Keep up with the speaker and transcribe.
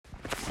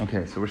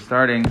Okay, so we're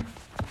starting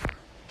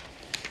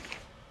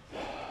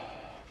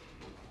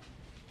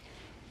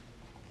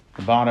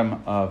the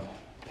bottom of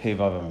Pei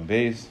Vav and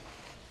Beis.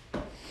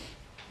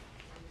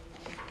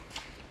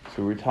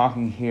 So we're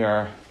talking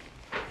here,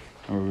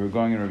 and we were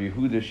going in Rabbi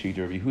Yehuda's sheet.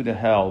 Rabbi Yehuda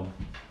held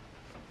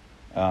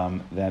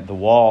that the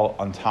wall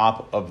on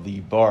top of the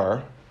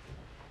bar,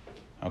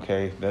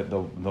 okay, that the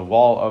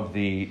wall of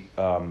the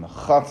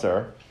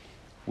chatzar,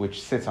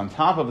 which sits on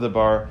top of the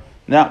bar,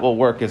 that will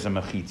work as a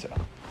mechitza.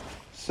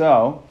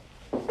 So,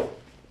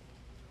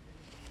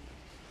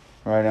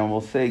 right, and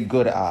we'll say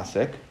good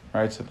asik,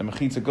 right? So the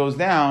mechitza goes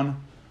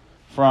down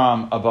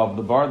from above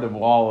the bar, the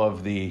wall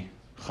of the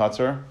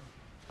chatzar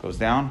goes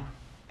down,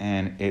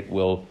 and it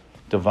will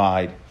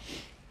divide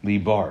the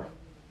bar.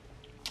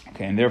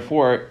 Okay, and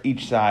therefore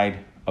each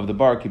side of the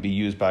bar could be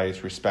used by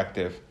its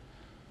respective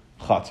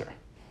chatzar.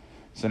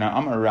 So now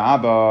Amar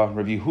Rabba,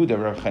 Rabbi Yehuda,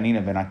 Rav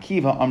Chanina ben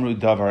Akiva, Amru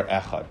Davar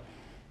Echad.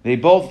 They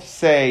both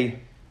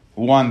say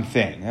one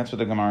thing. That's what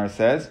the Gemara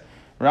says.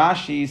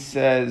 Rashi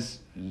says,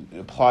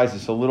 applies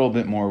this a little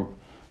bit more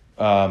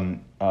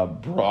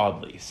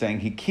broadly, saying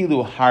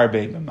Hikilu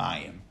harbe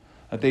b'mayim.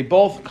 That they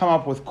both come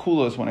up with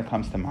kulos when it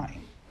comes to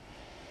mayim.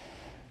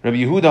 Rabbi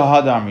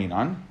Yehuda hadar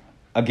minan.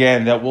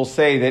 Again, that will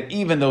say that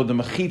even though the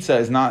mechitza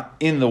is not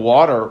in the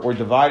water or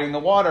dividing the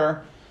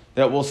water,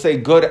 that will say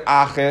good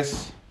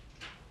aches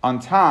on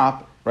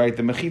top, right?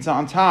 The mechitza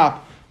on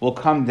top will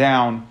come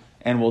down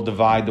and will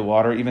divide the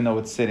water, even though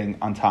it's sitting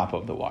on top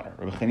of the water.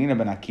 Rabbi Chanina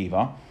ben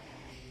Akiva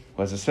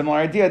was a similar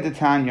idea.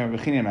 Tanya,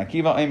 Rabbi Chanina ben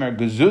Akiva, Eimer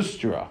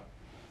gezustra,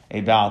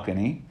 a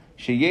balcony,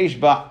 sheyesh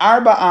ba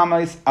arba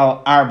amas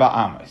al arba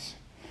amas.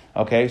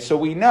 Okay, so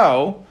we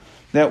know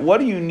that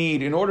what do you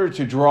need in order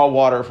to draw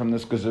water from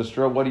this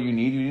gezustra? What do you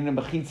need? You need a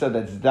mechitza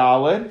that's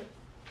daled,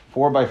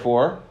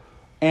 4x4,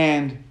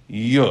 and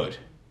yud,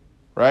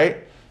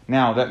 right?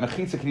 Now, that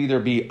mechitza can either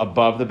be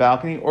above the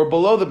balcony or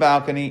below the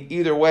balcony.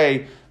 Either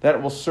way,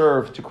 that will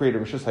serve to create a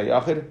rishus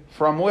hayachid,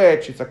 from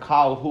which it's a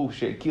kal hu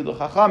she'kilu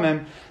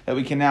chachamim, that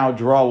we can now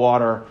draw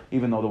water,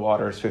 even though the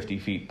water is 50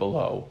 feet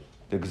below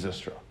the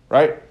gezustra,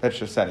 right? That's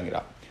just setting it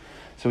up.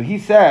 So he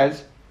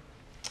says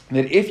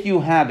that if you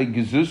have a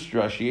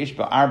gezustra, sheyesh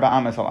ba arba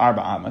amas al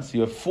arba amas,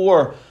 you have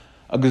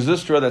a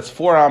gezustra that's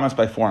 4 amas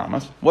by 4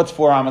 amas. What's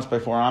 4 amas by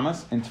 4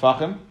 amas in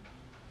tfachim?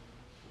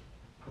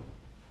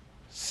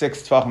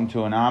 6 tfachim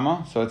to an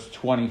amma, so it's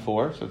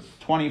 24. So it's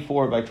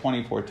 24 by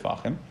 24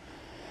 tfachim.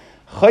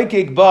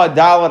 Chaykik ba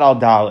dalad al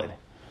dalad.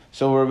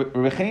 So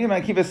Rabbi Chanina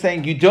ben Akiva is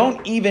saying you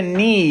don't even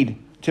need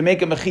to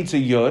make a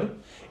mechitza yud.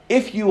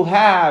 If you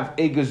have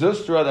a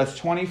gezustra that's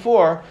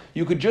 24,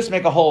 you could just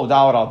make a hole of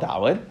dalad al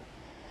dalad.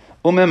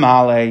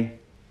 Umimale.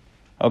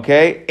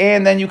 Okay?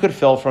 And then you could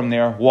fill from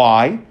there.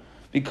 Why?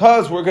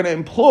 Because we're going to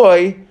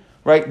employ,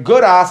 right,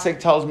 good asik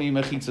tells me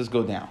mechitzas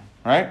go down,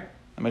 right?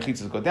 The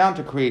mechitzas go down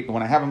to create,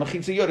 when I have a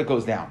mechitza yod, it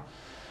goes down.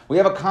 We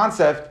have a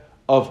concept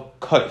of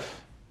kaif,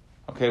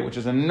 okay, which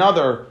is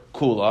another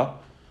kula,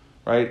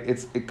 right?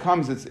 It's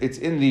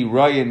in the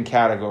Ryan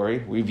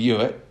category. We view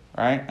it,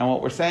 right? And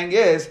what we're saying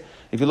is,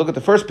 if you look at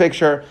the first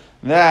picture,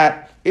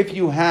 that if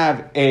you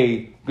have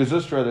a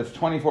gezustra that's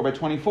 24 by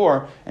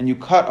 24, and you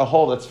cut a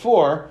hole that's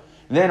 4,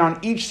 then on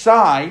each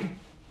side,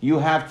 you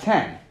have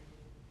 10.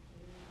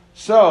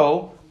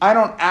 So, I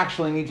don't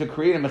actually need to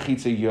create a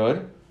mechitza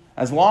yod,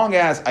 as long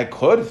as I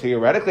could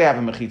theoretically have a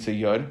mechitza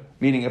yud,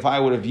 meaning if I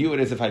would have viewed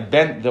it as if I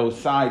bent those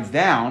sides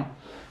down,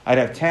 I'd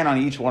have 10 on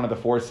each one of the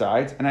 4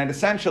 sides, and I'd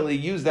essentially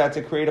use that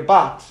to create a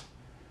box.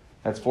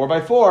 That's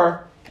 4x4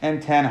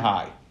 and 10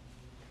 high.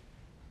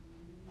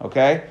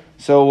 Okay?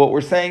 So what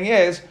we're saying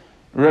is,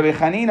 Rabbi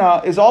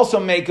Chanina is also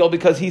makel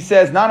because he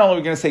says not only are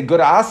we going to say good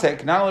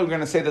asik, not only are we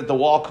going to say that the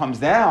wall comes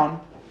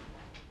down,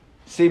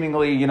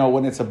 seemingly,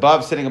 when it's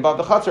sitting above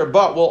the chatzar,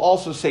 but we'll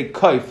also say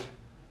kaif.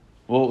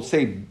 We'll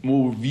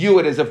view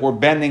it as if we're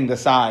bending the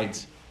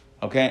sides,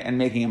 okay, and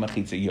making a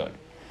mechitza yud.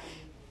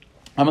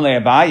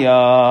 Amalei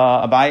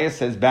Abaya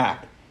says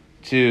back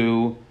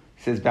to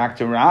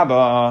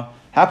Rabbah,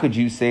 how could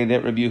you say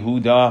that Rabbi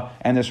Yehuda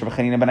and this Rabbi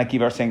Chanina ben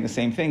Akiva are saying the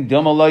same thing?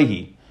 Dilma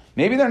loihi.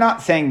 Maybe they're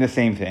not saying the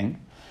same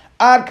thing.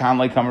 Ad kan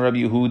leikam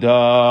Rabbi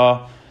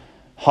Yehuda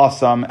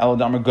hasam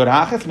eladamar good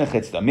achas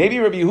mechitzta. Maybe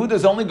Rabbi Yehuda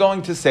is only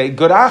going to say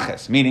good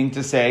achas, meaning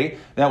to say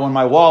that when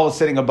my wall is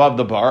sitting above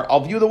the bar, I'll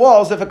view the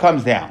wall as if it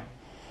comes down.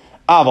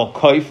 Aval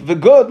koif the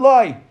good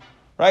lie,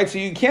 right? So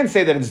you can't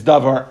say that it's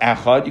davar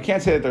echad. You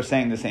can't say that they're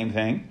saying the same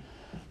thing,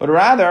 but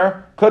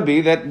rather could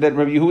be that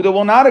Rabbi Yehuda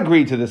will not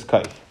agree to this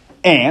koif.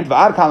 And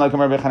v'ad kan leikam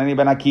Rabbi Chanina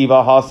ben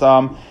Akiva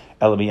hasam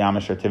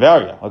elabiyamisher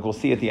tiveria. Like we'll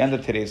see at the end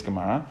of today's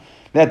Gemara,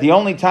 that the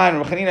only time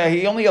Rabbi Chanina,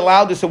 he only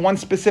allowed this in one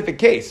specific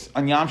case,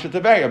 on Yam Shel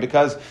Tiberia,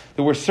 because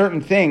there were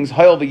certain things,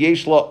 because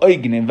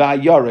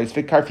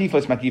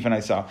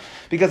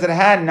it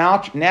had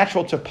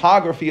natural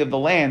topography of the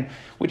land,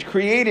 which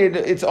created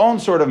its own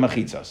sort of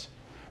mechitzas.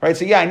 Right?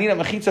 So I need a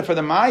mechitza for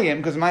the mayim,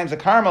 because mayim's a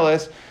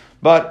carmelis,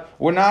 but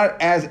we're not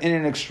as in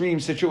an extreme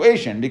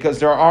situation, because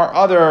there are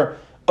other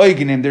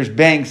oigenim, there's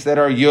banks that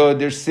are yud,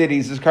 there's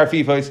cities, there's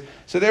karfifos.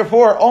 So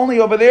therefore, only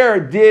over there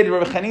did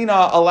Rabbi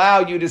Chanina allow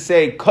you to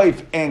say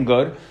kaif and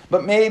good,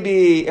 but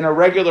maybe in a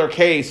regular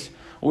case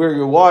where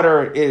your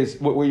water is,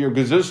 where your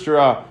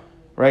gezustra,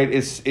 right,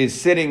 is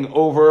sitting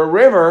over a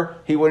river,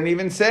 he wouldn't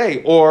even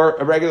say. Or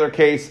a regular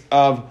case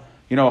of,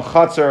 a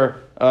chutzner,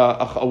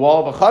 a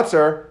wall of a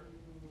chutzner,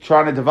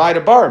 trying to divide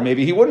a bar,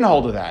 maybe he wouldn't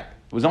hold to that.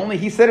 It was only,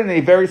 he said in a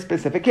very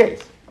specific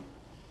case.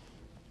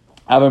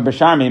 Avar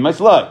b'sharmi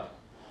maslud.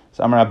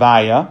 So Amar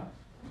Abaya.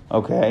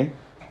 Okay.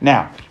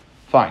 Now,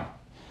 fine.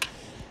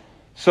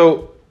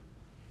 So,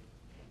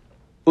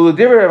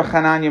 Uludivir Rav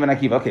Chananya ben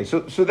Akiva. Okay,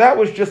 so that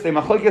was just a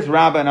machlokes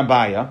Rabba and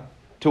Abaya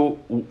to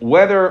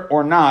whether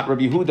or not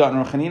Rabbi Yehuda and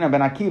Rav Chanina ben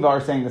Akiva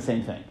are saying the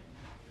same thing.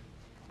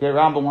 Okay,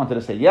 Rabba wanted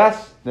to say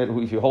yes, that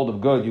if you hold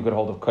of good, you could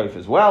hold of kaif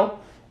as well,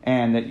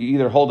 and that you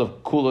either hold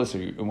of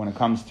kulas or when it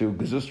comes to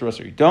gezustras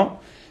or you don't.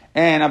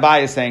 And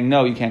Abaya is saying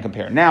no, you can't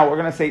compare. Now we're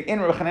going to say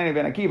in Rav Chanina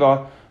ben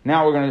Akiva.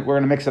 Now we're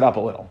going to mix it up a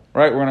little,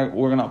 right? We're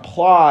going to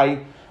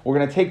apply. We're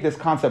going to take this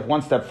concept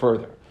one step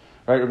further,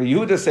 right? Rabbi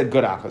Yehuda said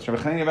good achos.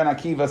 Rabbi Chanina ben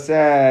Akiva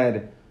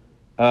said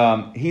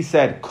he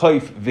said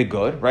koif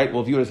vigud, right?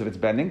 We'll view it as if it's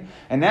bending.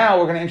 And now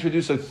we're going to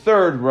introduce a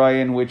third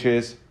ryan, which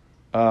is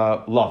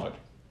lavud.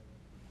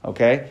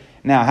 Okay.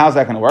 Now how's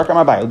that going to work?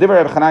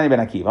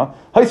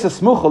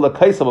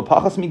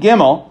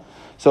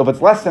 So if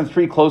it's less than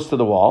 3 close to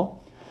the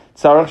wall,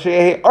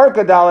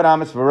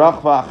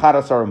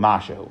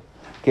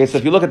 okay, so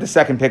if you look at the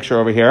second picture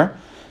over here,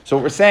 so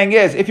what we're saying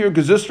is, if your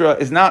gezustra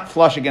is not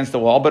flush against the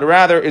wall, but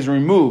rather is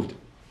removed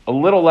a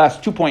little less,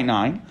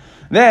 2.9,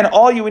 then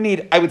all you would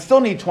need, I would still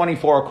need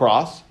 24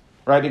 across,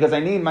 right? Because I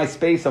need my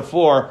space of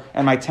 4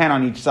 and my 10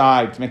 on each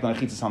side to make my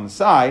mechitzas on the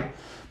side.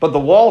 But the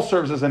wall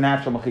serves as a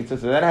natural mechitzah,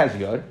 so that has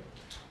yud.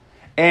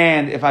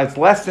 And if it's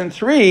less than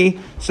 3,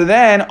 so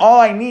then all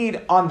I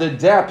need on the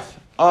depth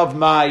of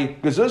my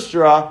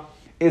gezustra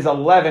is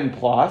 11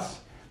 plus,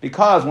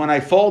 because when I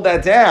fold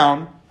that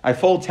down, I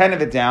fold 10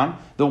 of it down.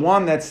 The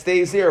one that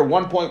stays there,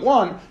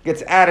 1.1,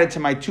 gets added to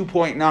my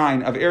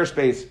 2.9 of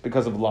airspace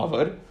because of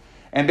lavud.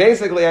 And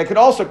basically, I could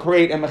also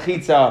create a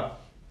mechitza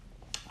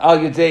al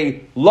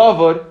yudei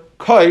lavud,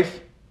 kaif,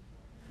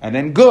 and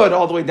then good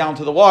all the way down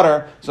to the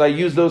water. So I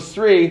use those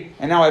 3,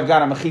 and now I've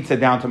got a mechitza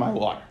down to my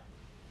water.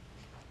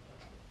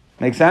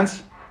 Make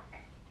sense?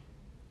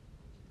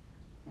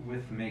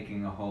 With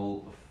making a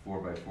hole, a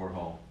 4x4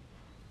 hole.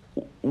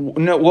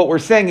 No, what we're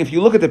saying, if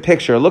you look at the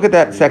picture, look at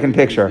that second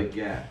picture.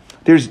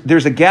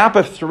 There's a gap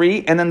of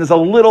 3, and then there's a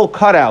little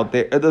cutout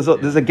there.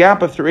 There's a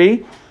gap of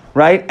 3,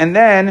 right? And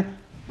then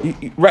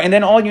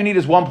all you need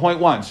is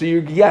 1.1. So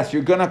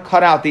you're going to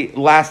cut out the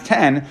last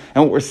 10.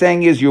 And what we're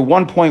saying is your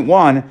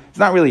 1.1. It's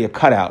not really a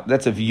cutout.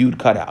 That's a viewed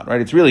cutout,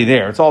 right? It's really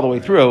there. It's all the way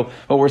through.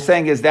 What we're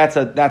saying is that's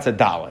a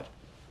dalet.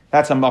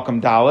 That's a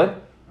makam dalet.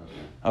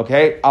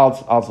 Okay,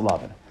 I'll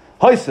love it.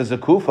 Hois is a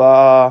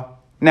kufa.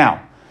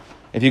 Now,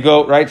 if you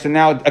go, right, so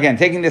now, again,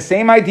 taking the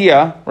same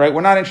idea, right,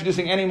 we're not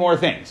introducing any more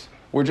things.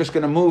 We're just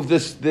going to move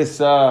this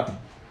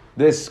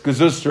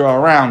gezustra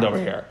around over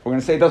here. We're going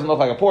to say it doesn't look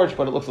like a porch,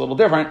 but it looks a little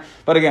different.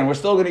 But again, we're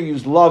still going to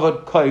use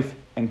lavud, kaif,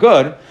 and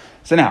good.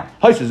 So now,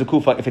 hois is a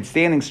kufa, if it's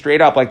standing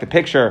straight up like the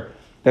picture,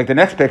 like the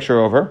next picture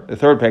over, the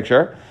third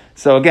picture.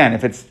 So again,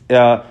 if it's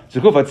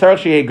zukufa,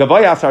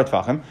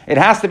 it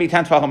has to be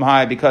 10 tfachim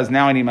high because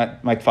now I need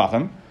my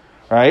tfachim,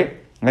 right?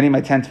 I need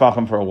my 10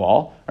 tfachim for a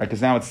wall, right?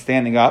 Because now it's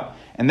standing up.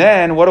 And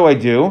then, what do? I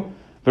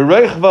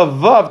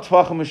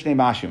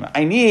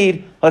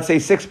need, let's say,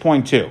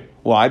 6.2.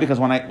 Why? Because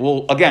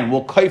we'll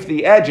kaif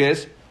the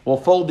edges, we'll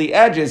fold the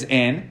edges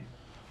in,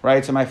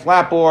 right? So my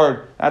flat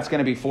board, that's going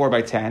to be 4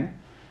 by 10.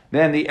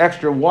 Then the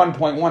extra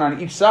 1.1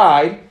 on each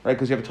side, right?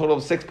 Because you have a total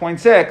of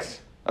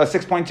 6.2, well,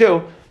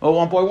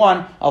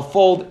 1.1, I'll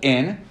fold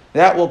in.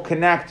 That will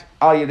connect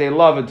al yedei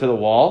lavud to the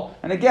wall.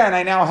 And again,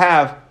 I now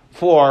have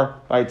 4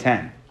 by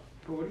 10.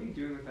 But what are you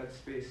doing with that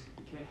space?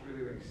 You can't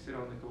really sit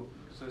on the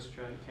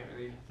gezustra. You can't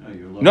really.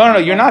 No,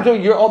 you're not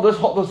doing.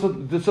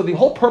 So the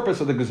whole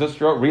purpose of the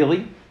gezustra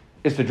really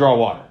is to draw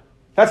water.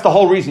 That's the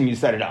whole reason you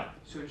set it up.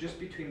 So just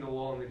between the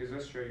wall and the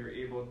gezustra, you're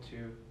able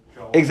to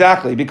draw water.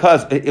 Exactly,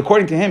 because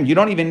according to him, you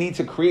don't even need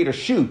to create a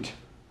chute,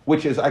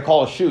 which is I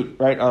call a chute,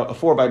 right? A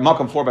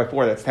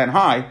 4x4 that's 10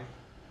 high.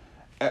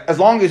 As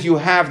long as you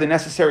have the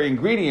necessary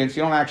ingredients,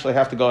 you don't actually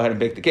have to go ahead and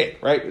bake the cake,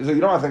 right? So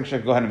you don't have to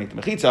actually go ahead and make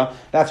the mechitza.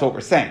 That's what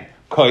we're saying.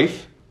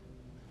 Koif,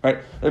 right?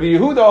 Rabbi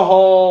Yehuda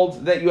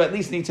holds that you at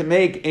least need to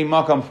make a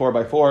makam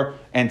 4x4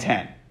 and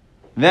 10.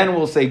 Then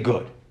we'll say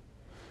good.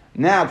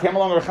 Now, came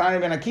along Rav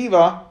Chanina ben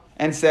Akiva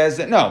and says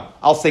that no,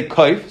 I'll say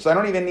koif, so I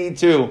don't even need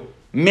to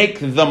make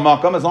the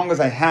makam as long as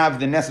I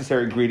have the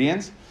necessary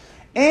ingredients.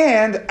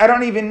 And I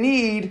don't even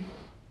need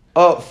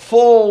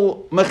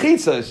full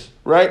mechitzas,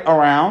 right,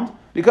 around,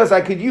 because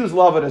I could use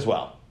lavud as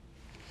well.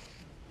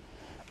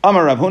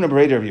 Amar Rav Huna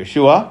Bereder of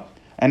Yeshua,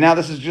 and now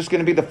this is just going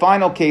to be the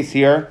final case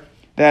here,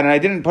 and I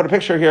didn't put a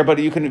picture here, but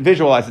you can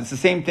visualize it. It's the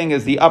same thing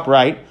as the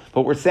upright.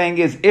 What we're saying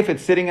is, if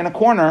it's sitting in a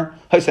corner,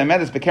 if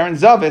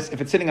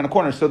it's sitting in a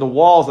corner, so the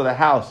walls of the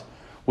house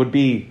would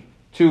be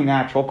two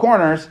natural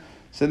corners.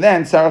 So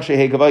then,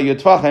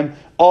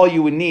 all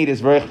you would need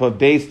is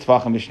base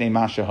tvachim b'shnei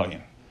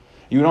mashahayim.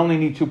 You would only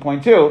need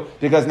 2.2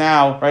 because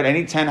now, right, I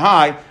need 10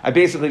 high. I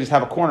basically just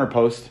have a corner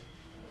post,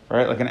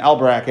 right, like an L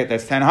bracket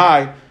that's 10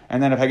 high.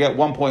 And then if I get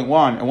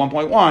 1.1 and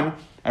 1.1,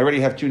 I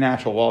already have two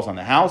natural walls on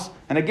the house.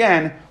 And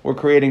again, we're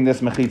creating this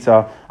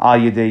mechitza al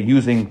yedei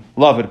using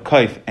lavud,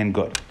 kaif, and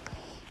good.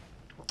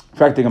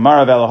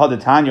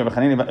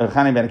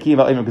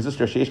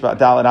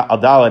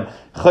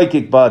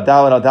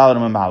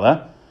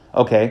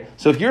 Okay,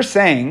 so if you're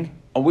saying,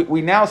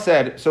 we now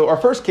said, so our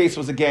first case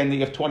was again that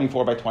you have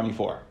 24 by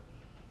 24,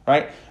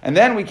 right? And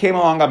then we came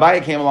along,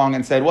 Abaye came along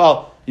and said,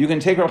 well, you can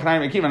take Rav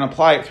Chanan ben Akiva and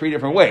apply it three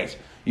different ways.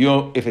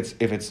 If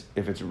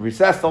it's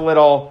recessed a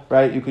little,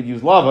 right, you could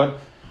use lavud.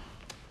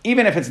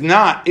 Even if it's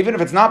not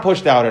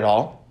pushed out at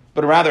all,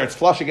 but rather it's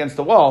flush against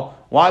the wall,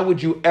 why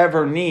would you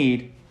ever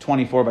need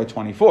 24 by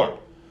 24?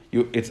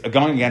 It's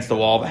going against the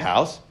wall of the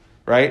house,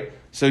 right?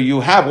 So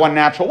you have one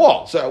natural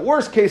wall. So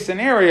worst case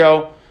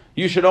scenario,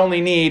 it should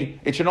only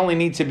need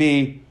to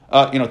be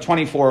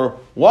 24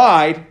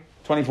 wide,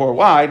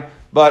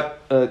 but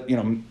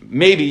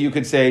maybe you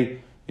could say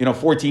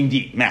 14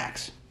 deep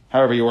max,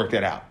 however you work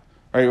that out,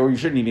 right? Or you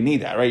shouldn't even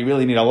need that, right? You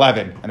really need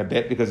 11 and a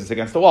bit because it's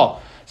against the wall.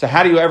 So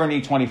how do you ever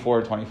need 24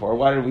 or 24?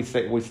 Why did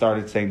we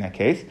started saying that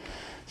case?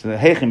 So the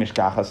Heichi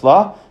Mishkachas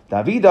Law,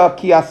 Davida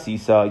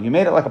Kiasisa, you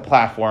made it like a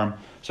platform.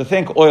 So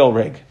think oil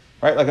rig,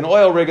 right? Like an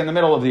oil rig in the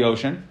middle of the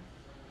ocean.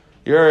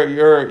 You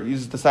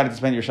just decided to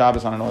spend your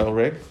Shabbos on an oil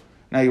rig.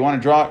 Now you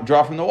want to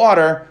draw from the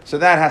water, so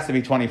that has to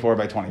be 24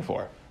 by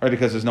 24, right?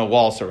 Because there's no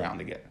wall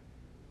surrounding it.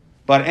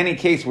 But any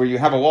case where you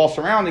have a wall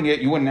surrounding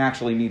it, you wouldn't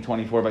actually need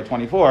 24 by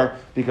 24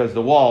 because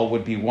the wall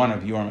would be one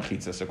of your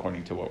mechitzas,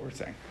 according to what we're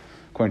saying.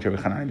 According to Rav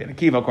Chanan ben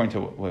Akiva, according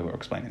to what we were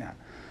explaining that.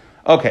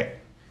 Okay.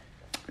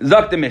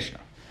 Zak the Mishnah.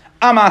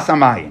 Amas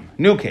amayim.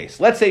 New case.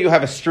 Let's say you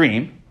have a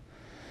stream.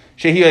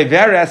 Shehi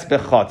veres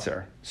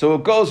bechatzer. So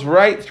it goes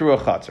right through a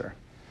chatzer.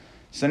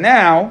 So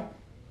now,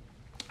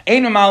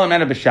 ein malam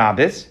ena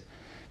b'Shabbos,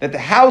 that the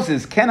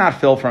houses cannot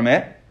fill from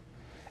it.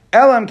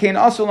 Elam kein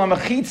asul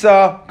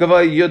mechitza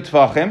gavay yud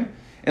tvachim,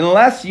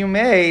 unless you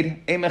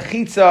made a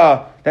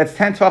mechitza that's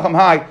 10 tvachim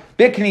high,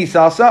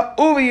 biknisasa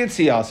uvi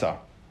yitziyasa.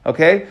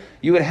 Okay,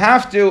 you would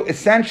have to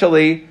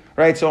essentially,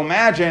 right? So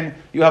imagine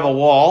you have a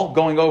wall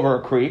going over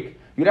a creek.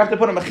 You'd have to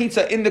put a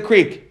mechitza in the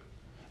creek. You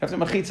have to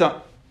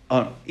mechitza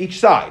on each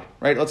side,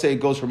 right? Let's say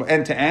it goes from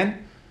end to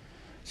end.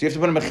 So you have to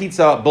put a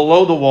mechitza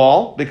below the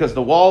wall because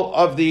the wall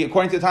of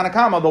according to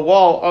Tanakama, the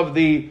wall of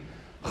the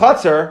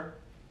chutzner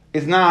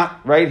is not,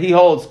 right? He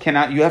holds,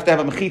 you have to have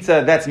a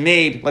mechitza that's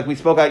made, like we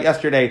spoke out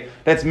yesterday,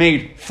 that's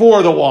made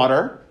for the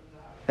water.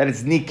 That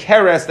it's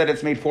nikeres, that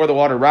it's made for the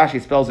water. Rashi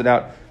spells it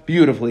out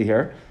beautifully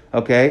here.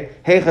 Okay?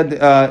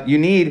 You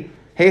need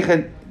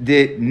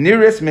the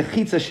niris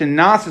mechitza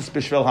shenasis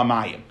b'shvel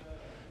hamayim.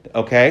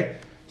 Okay?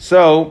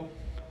 So,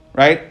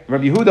 right?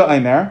 Rabbi Yehuda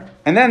Aimer,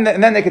 and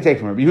then they could take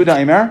from Rabbi Yehuda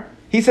Aimer.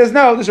 He says,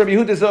 no, this Rabbi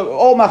Yehuda is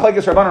all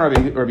machlekes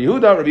Rabbanan Rabbi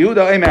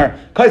Yehuda Aimer,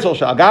 kaisel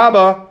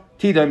sha'agaba,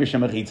 tida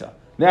mishem mechitza.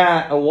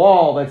 That a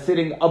wall that's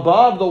sitting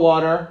above the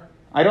water,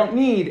 I don't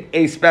need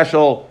a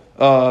special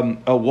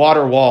a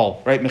water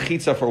wall, right?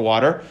 Mechitza for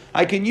water.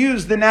 I can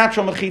use the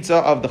natural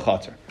mechitza of the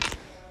chater.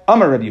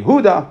 Amar Rabbi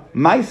Yehuda,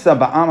 Maisa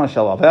ba'ama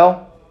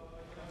shalavel.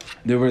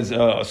 There was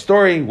a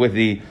story with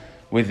the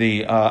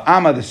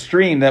Amma, the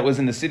stream that was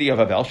in the city of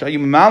Avel.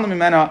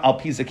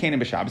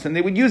 And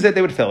they would use it,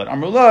 they would fill it.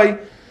 Amrulai.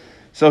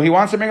 So he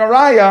wants to bring a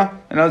raya,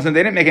 and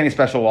they didn't make any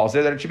special walls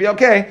there, that it should be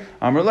okay.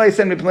 Amrulai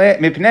said,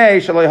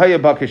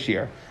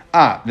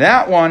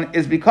 that one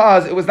is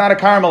because it was not a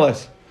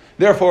carmelis.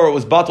 Therefore, it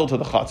was batal to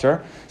the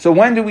chatzar. So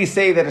when do we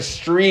say that a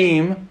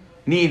stream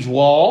needs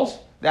walls?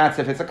 That's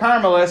if it's a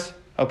carmelis,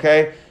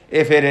 okay?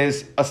 If it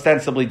is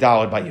ostensibly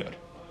daled by yud.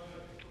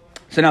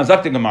 So now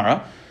Zakta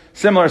Gemara,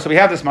 similar. So we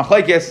have this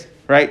machlekes,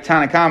 right?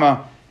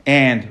 Tanakama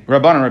and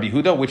Rabbanan Rabbi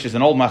Yehuda, which is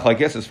an old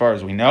machlekes as far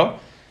as we know.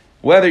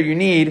 Whether you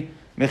need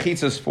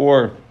mechitzas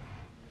for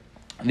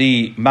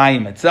the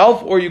mayim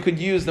itself, or you could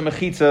use the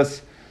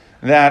mechitzas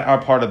that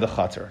are part of the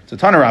chatzar. So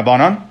Tana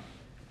Rabbanan,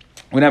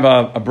 we have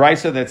a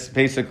brisa that's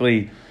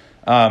basically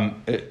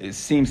it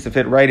seems to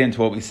fit right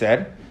into what we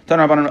said.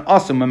 Tana Rabbanan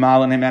asu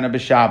memalan himana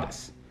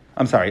b'Shabbos.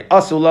 I'm sorry,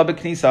 asu la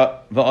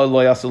b'knisa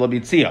v'aloy asu la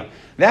b'tzia.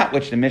 That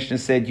which the Mishnah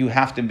said you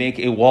have to make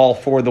a wall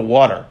for the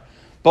water,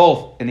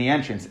 both in the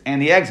entrance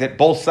and the exit,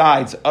 both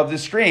sides of the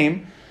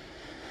stream.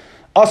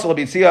 If you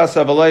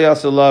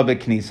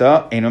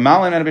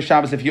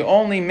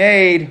only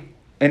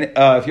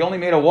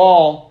made a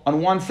wall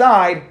on one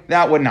side,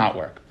 that would not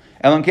work.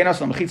 Rabbi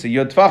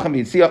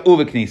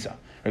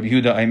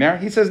Yehuda Aimer,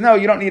 he says, no,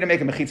 you don't need to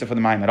make a mechitza for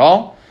the mayim at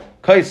all.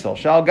 Kaisel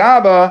shal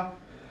gaba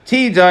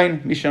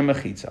tidain misham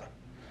mechitza.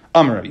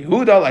 Amar Rabbi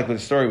Yehuda, like with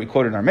the story we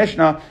quoted in our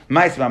Mishnah,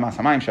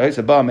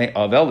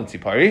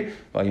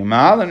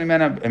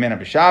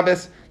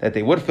 that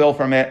they would fill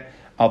from it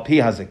al pi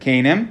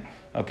hazakenim.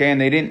 Okay,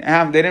 and they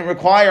didn't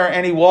require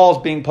any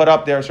walls being put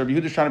up there. So Rabbi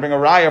Yehuda is trying to bring a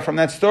raya from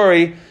that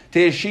story to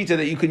his shita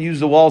that you can use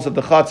the walls of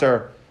the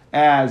chatzar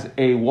as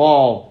a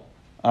wall,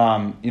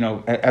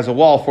 as a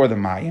wall for the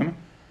mayim,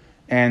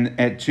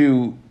 and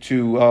to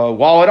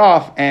wall it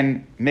off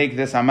and make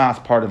this amas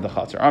part of the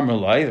chatzar.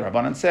 Amrulai, the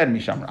Rabbanan said,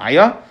 Misham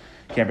Raya,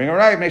 can't bring a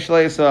raya.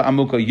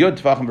 Amuka Yud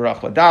Tvachim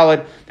Barach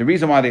Dalid. The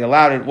reason why they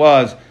allowed it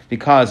was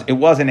because it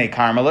wasn't a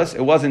carmelis,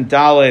 it wasn't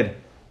Dalid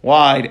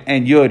wide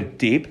and Yud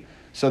deep,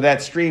 so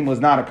that stream was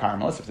not a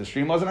carmelis. If the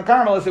stream wasn't a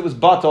carmelis, it was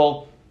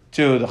batal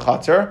to the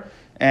chatzar,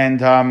 and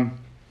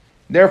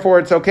therefore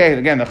it's okay.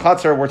 Again, the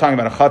chatzar, we're talking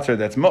about a chatzar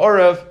that's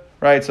ma'orav,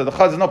 right? So the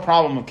chatzar, there's no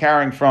problem of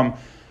carrying from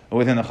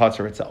within the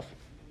chatzar itself.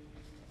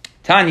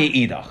 Tanya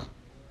idach.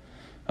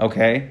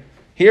 Okay,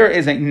 here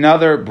is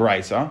another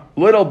brisa,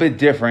 little bit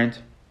different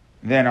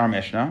than our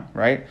Mishnah,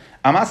 right?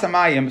 Amas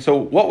hamayim. So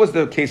what was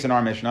the case in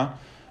our Mishnah?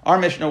 Our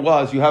Mishnah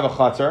was you have a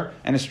chatzar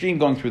and a stream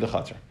going through the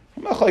chatzar.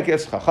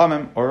 Machlekes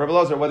chachamim or Rebbe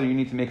Elazar, whether you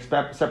need to make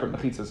separate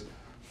mechitzas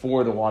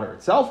for the water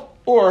itself,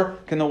 or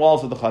can the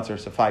walls of the chatzar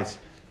suffice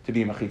to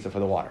be a mechitza for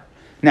the water?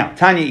 Now,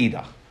 Tanya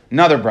idach,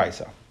 another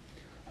brisa.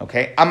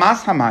 Okay,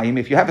 amas hamayim.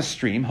 If you have a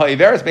stream,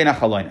 ha'iveres bein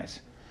hachalonos.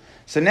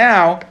 So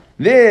now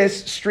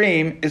this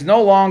stream is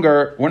no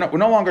longer. We're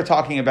no longer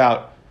talking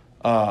about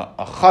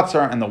a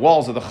chatzar and the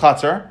walls of the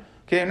chatzar.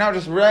 Okay, now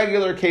just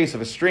regular case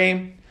of a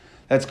stream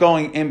that's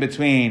going in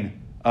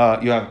between.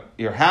 You have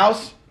your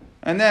house,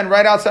 and then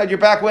right outside your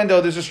back window,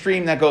 there's a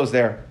stream that goes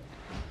there.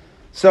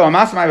 So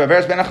amasamai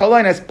baveres ben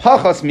achaloines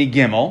pachas mi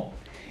gimel.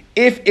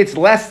 If it's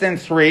less than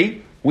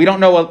 3, we don't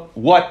know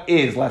what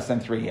is less than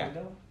 3 yet.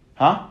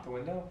 Huh? The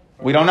window?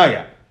 We don't know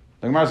yet.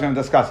 The Gemara is going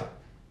to discuss it.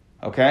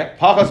 Okay?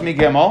 Pachas mi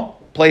gimel.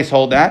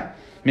 Placehold that.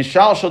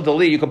 Mishal shel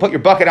dali. You can put your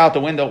bucket out the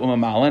window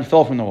umamal and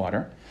fill from the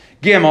water.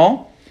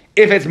 Gimel.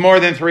 If it's more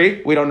than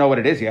 3, we don't know what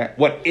it is yet.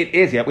 We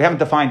haven't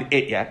defined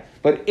it yet.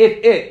 But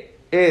if it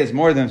is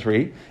more than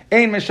 3,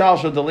 ein mishal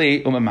shel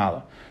dali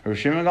umamala.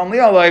 Rishim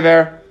Gamliel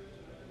loiver.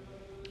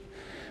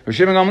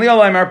 Rishim Gamliel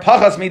loimer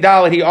pachas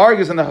midal. He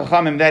argues in the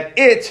Chachamim that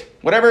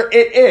whatever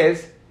it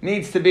is,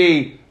 needs to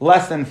be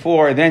less than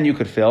 4. Then you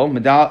could fill.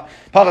 Pachas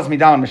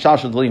midal and mishal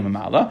shel dali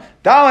umamala.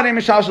 Dalet ein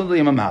mishal shel dali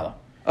umamala.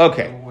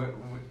 Okay.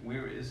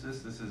 Where is this?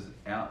 This is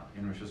out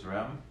in Rosh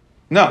Hashanah?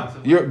 No,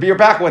 your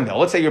back window.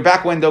 Let's say your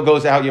back window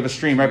goes out. You have a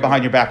stream right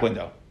behind your back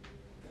window.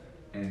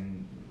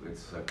 And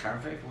it's a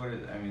carpet?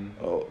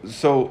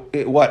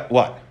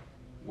 What?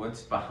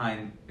 What's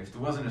behind? If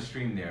there wasn't a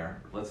stream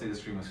there, let's say the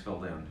stream was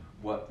filled in.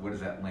 What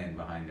is that land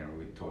behind there? Are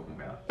we talking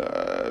about?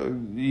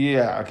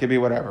 Yeah, it could be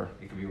whatever.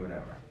 It could be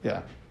whatever.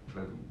 Yeah.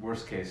 But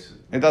worst case,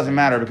 it doesn't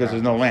matter because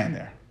there's no land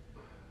there.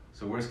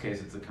 So worst case,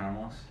 it's the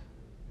Carmelis.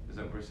 Is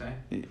that what we're saying?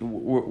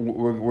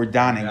 We're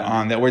donning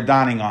on that. We're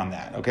donning on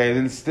that. Okay,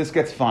 this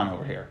gets fun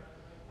over here.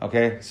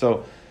 Okay,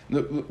 so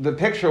the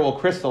picture will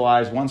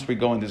crystallize once we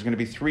go in. There's going to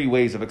be 3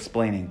 ways of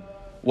explaining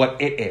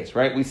what it is.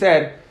 Right? We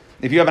said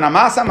if you have an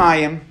amas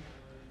hamayim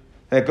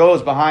that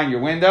goes behind your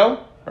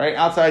window, right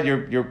outside your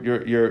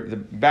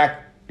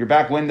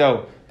back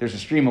window, there's a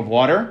stream of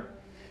water.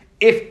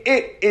 If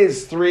it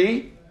is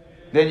 3,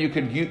 then you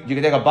could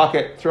take a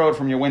bucket, throw it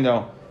from your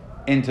window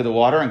into the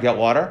water and get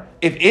water.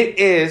 If it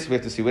is, we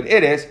have to see what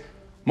it is,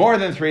 more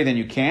than 3, then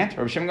you can't.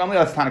 Or Shimon Gamliel,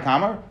 that's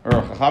Tanakama, or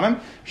Chachamim.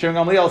 Shimon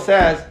Gamliel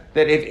says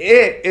that if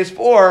it is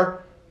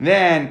 4,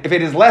 then if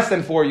it is less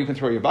than 4, you can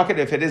throw your bucket.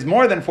 If it is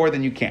more than 4,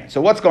 then you can't.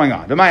 So what's going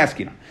on?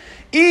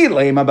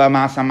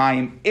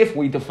 If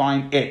we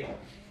define it,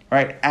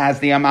 right, as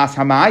the Amas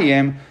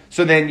Hamayim,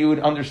 so then you would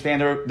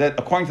understand that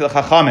according to the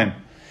Chachamim,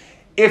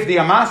 if the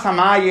Amas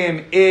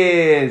Hamayim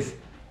is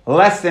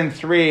less than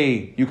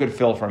 3, you could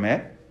fill from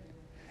it.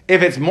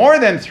 If it's more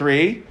than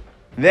 3,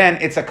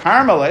 then it's a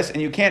carmelis,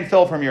 and you can't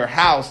fill from your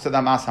house to the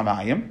Amas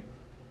Hamayim.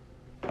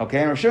 Okay,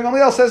 and Rav Shimon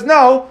Gamliel says,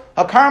 no,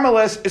 a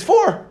carmelis is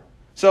 4.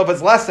 So if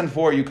it's less than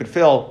 4, you could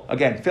fill,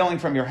 again, filling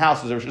from your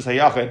house is a Rishus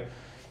HaYachid,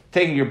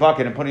 taking your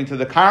bucket and putting to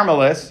the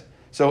carmelis.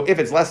 So if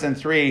it's less than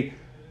 3,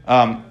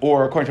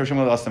 or according to Rav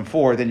Shimon Gamliel, less than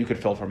 4, then you could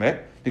fill from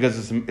it,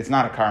 because it's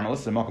not a carmelis,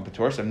 it's a Mokum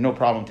Patur, so no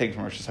problem taking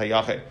from Rishus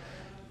HaYachid,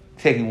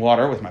 taking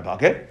water with my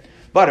bucket.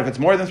 But if it's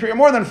more than 3 or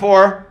more than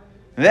 4,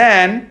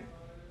 then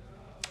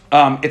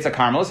it's a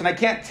carmelis, and I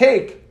can't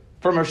take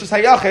from Rishus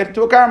HaYachid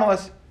to a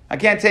carmelis. I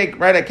can't take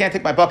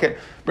my bucket,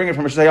 bring it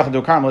from Rishus HaYachid to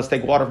a carmelis,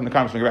 take water from the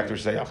carmelis, bring it back to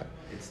Rishus HaYachid.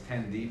 It's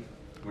 10 deep.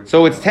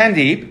 So it's 10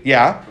 deep,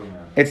 yeah.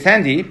 It's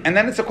 10 deep, and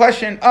then it's a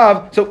question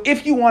of, so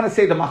if you want to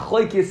say the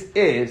machlekes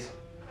is,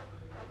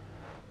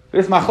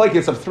 this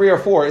machlekes of 3 or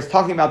 4 is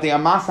talking about the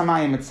Amas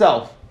Hamayim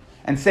itself,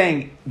 and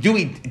saying, do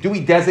we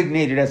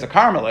designate it as a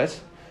carmelis?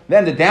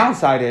 Then the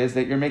downside is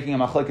that you're making a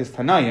machlekes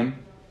tanayim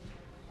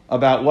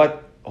about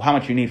how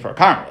much you need for a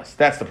carmelis.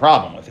 That's the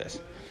problem with this.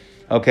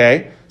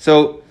 Okay?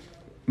 So,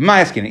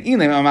 really,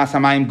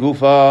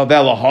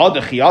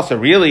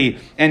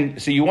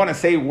 and so you want to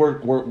say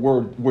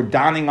we're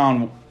donning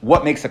on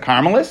what makes a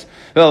carmelis?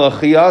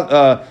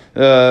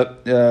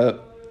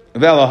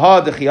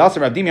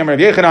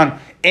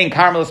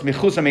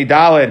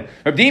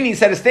 Rabdimi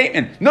said a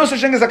statement, no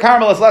such thing as a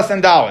carmelis less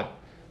than daled.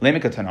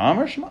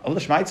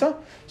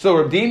 So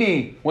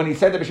Rabdimi, when he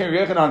said that B'Shem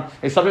Yechanan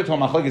is subject to a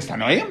machlekes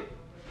tanayim,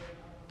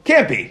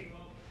 can't be.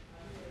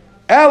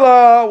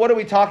 Ella, what are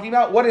we talking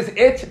about? What is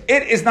it?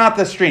 It is not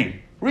the stream.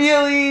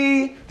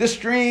 Really? The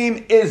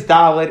stream is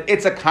Dalit.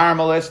 It's a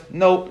Carmelist.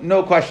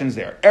 No questions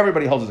there.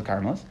 Everybody holds it's a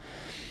Carmelist.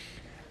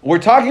 We're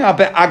talking about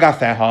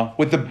Agafeha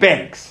with the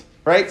banks,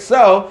 right?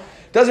 So,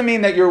 doesn't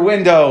mean that your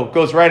window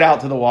goes right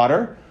out to the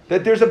water.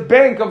 That there's a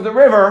bank of the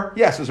river.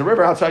 Yes, there's a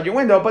river outside your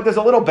window, but there's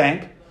a little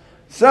bank.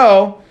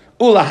 So,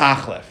 Ula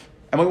Hachlef.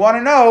 And we want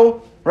to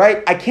know,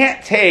 right? I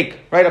can't take,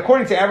 right?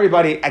 According to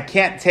everybody, I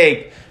can't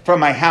take from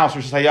my house,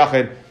 Rosh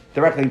Hayachid,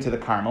 directly into the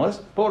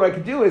Carmelist. But what I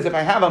could do is, if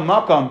I have a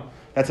Makam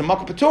that's a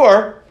Makam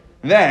Patur,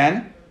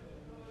 then,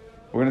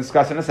 we're going to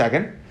discuss in a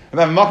second, if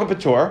I have a Makam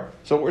Patur,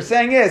 so what we're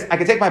saying is, I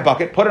can take my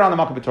bucket, put it on the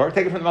Makam Patur,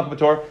 take it from the Makam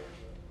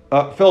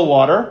Patur, fill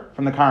water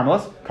from the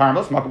Carmelist,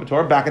 Makam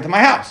Patur, back into my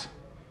house.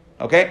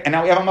 Okay? And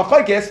now we have a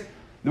Machlokes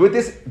with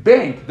this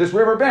bank, this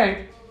river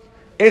bank,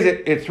 is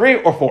it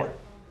 3 or 4?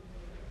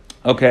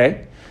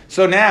 Okay?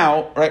 So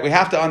now, right, we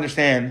have to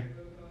understand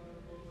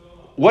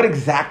what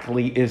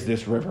exactly is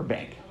this river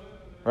bank,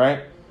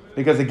 right?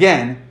 Because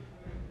again,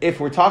 if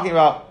we're talking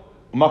about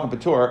Makam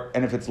Patur,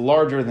 and if it's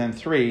larger than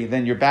 3,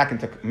 then you're back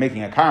into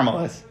making a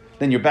Carmelist,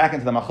 then you're back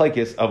into the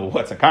Machlokes of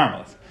what's a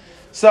Carmelist.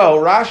 So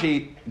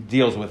Rashi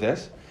deals with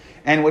this,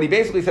 and what he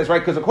basically says, right,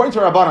 because according to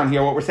Rabbanan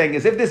here, what we're saying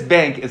is if this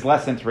bank is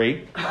less than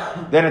 3,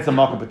 then it's a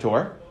Makam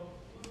Patur.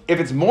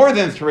 If it's more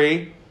than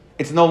 3,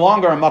 it's no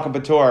longer a Makam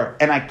Patur,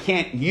 and I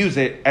can't use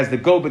it as the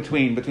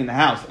go-between between the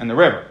house and the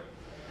river.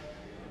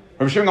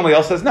 Rabbi Shimon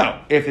Gamliel says no.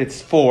 If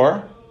it's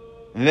 4,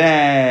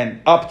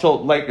 then up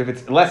till, like, if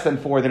it's less than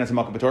 4, then it's a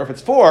Makam Patur. If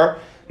it's 4,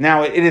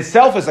 now it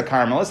itself is a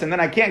Carmelist, and then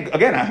I can't,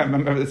 again, I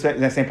remember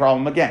the same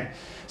problem again.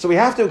 So we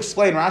have to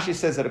explain, Rashi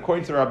says that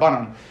according to the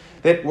Rabbanan,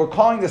 that we're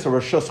calling this a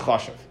Rishus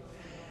Chashav.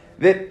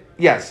 That,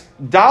 yes,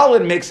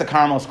 Dalid makes a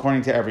Carmelist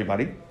according to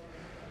everybody,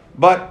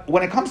 but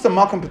when it comes to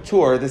Makam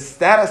Patur, the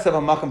status of a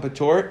Makam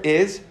Patur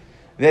is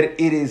that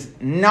it is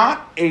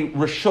not a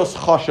Rishus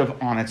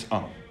Chashav on its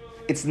own.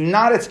 It's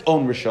not its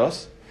own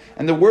Rishus,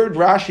 and the word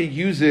Rashi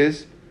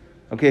uses,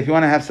 okay, if you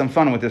want to have some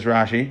fun with this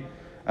Rashi,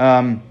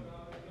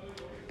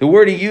 the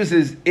word he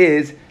uses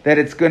is that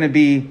it's going to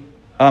be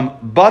batal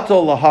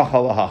lahacha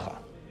lahacha.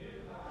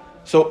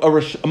 So a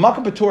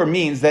Makam Patur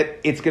means that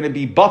it's going to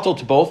be batal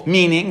to both,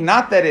 meaning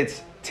not that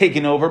it's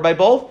taken over by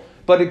both,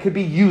 but it could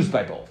be used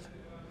by both.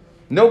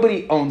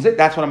 Nobody owns it.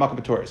 That's what a Makam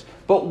Patur is.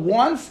 But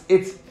once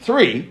it's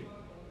 3,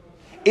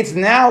 it's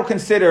now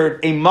considered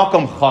a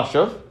Makam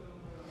Chashav,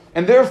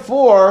 and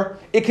therefore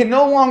it can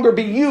no longer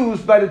be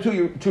used by the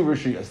two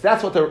Rishiyas.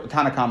 That's what the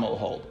Tanakama will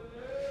hold.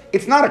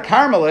 It's not a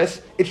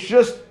Carmelist. It's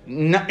just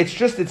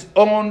its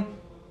own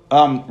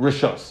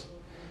Rishos.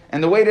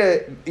 And the way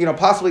to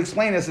possibly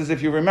explain this is,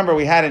 if you remember,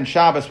 we had in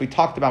Shabbos, we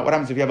talked about what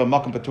happens if you have a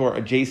Makam Patur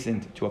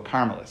adjacent to a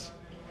Carmelist.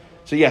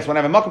 So yes, when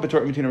I have a Makam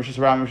Patur between Rishus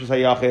Harabim and Rishus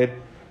Hayachid,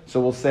 so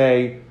we'll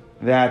say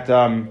that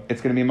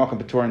it's going to be a Makam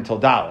Patur until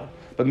Daled.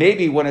 But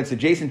maybe when it's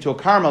adjacent to a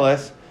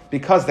Carmelist,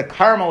 because the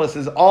Carmelist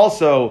is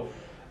also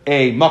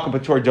a Makam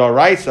Patur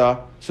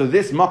D'Oraisa, so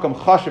this Makam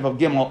Chashav of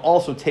Gimel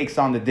also takes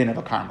on the din of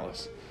a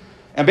Carmelist.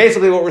 And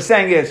basically what we're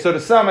saying is, so to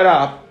sum it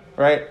up,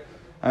 right,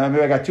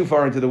 maybe I got too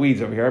far into the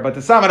weeds over here, but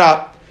to sum it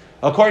up,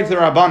 according to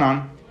the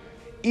Rabbanan,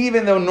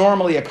 even though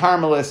normally a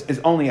Carmelist is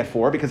only at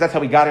 4, because that's how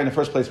we got it in the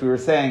first place, we were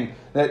saying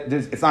that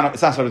it's not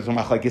sort of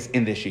machlekes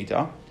in this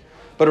shita,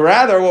 but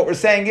rather what we're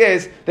saying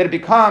is that it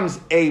becomes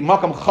a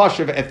Makam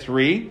Chashav at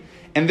 3,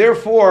 and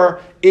therefore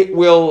it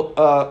will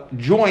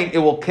it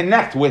will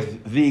connect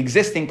with the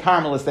existing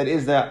Carmelist that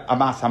is the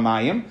Amas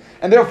Hamayim,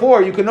 and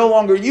therefore you can no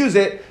longer use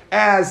it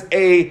as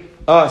a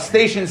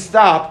station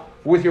stop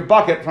with your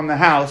bucket from the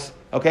house,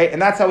 okay? And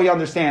that's how we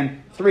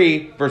understand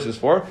 3 versus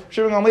 4.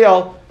 Shimon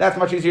Gamliel, that's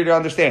much easier to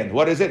understand.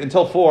 What is it?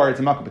 Until 4, it's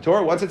a Makam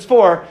Patur. Once it's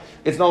 4,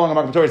 it's no longer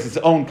Makam Patur, it's its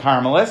own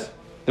Carmelist,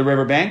 the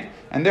riverbank,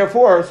 and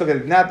therefore,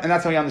 and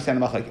that's how we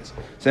understand the machlekes.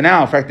 So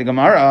now, fact the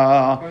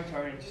Gemara. According to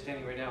our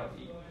understanding right now,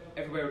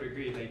 everybody would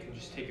agree that you can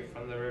just take it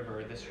from the river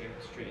or the stream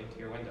straight into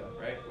your window,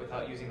 right?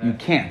 Without using that. You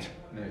can't.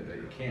 No, that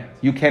you can't.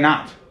 You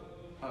cannot.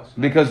 Oh, so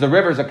Because the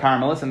river's a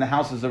Carmelist and the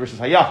house is the Rishus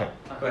Hayachid.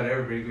 But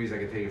everybody agrees I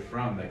can take it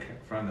from the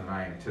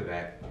Mayim to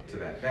that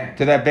bank.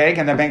 To that bank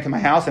and that bank to my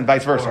house and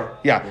vice versa. Or-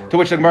 To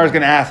which the Gemara is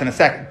going to ask in a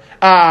second.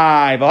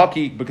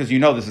 Because you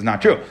know this is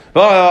not true.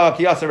 Let's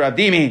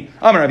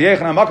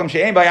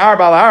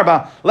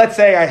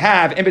say I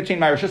have, in between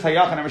my Rishus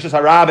Hayachid and Rishus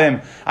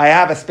Harabim, I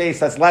have a space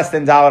that's less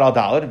than Daled al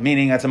Daled,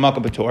 meaning that's a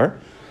Makam Patur.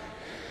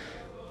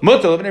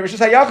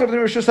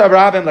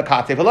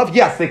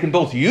 Yes, they can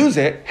both use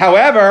it.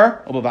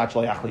 However,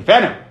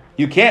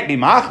 you can't be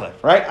machlef,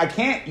 right? I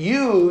can't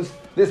use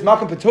this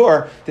Makam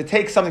Patur to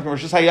take something from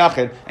Rishus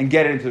Hayachid and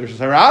get it into the Rishus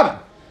Harabim.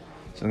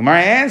 So the Gemara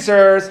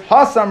answers,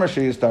 Hasam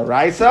Rishus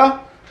D'Oraisa,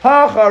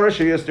 Hacha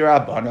Rishus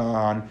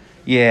D'Rabbanan.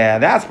 Yeah,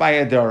 that's by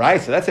a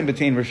D'Oraisa. That's in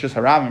between Rishus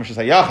Harabim and Rishus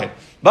Hayachid.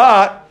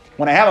 But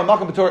when I have a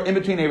Makam Patur in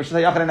between a Rishus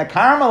Hayachid and a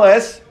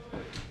Carmelist,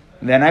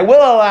 then I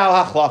will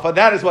allow Hachlafa.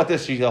 That is what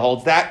this Shita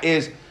holds. That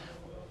is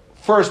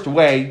first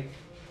way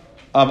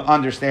of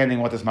understanding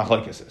what this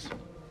machlokes is.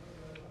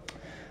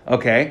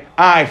 Okay.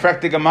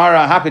 Frek the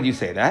Gemara, how could you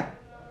say that?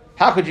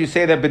 how could you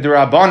say that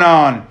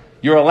b'derabanan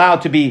you're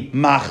allowed to be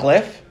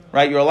machlif,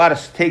 right? You're allowed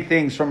to take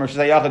things from Rosh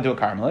Hashanah to a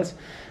Carmelis.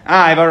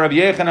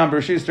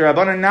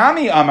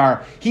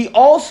 He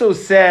also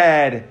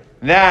said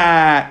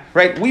that,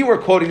 right? We were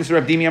quoting this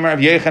Rav Dimi Amar Rav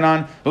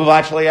Yechanan.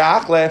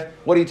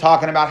 What are you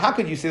talking about? How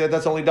could you say that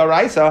that's only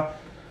daraisa?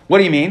 What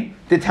do you mean?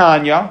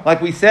 Titania,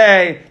 like we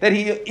say that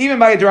he even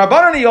by a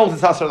derabanan he holds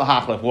it's asar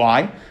lahachlef.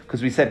 Why?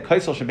 Because we said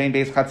kaisel shebein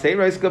beis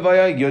chatzeiros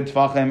gavaya yud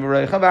tvachim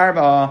v'reicha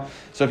v'arba.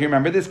 So if you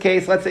remember this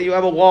case, let's say you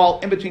have a wall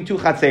in between two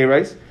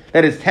chatzeiros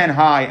that is 10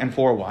 high and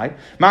 4 wide.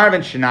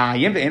 Marvin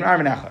shnayim ve'in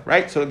marvin echad.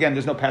 Right. So again,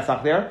 there's no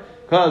pesach there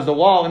because the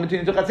wall in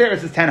between the two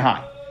chatzeiros is 10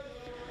 high.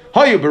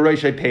 Hayu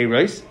b'roishay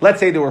peiros. Let's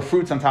say there were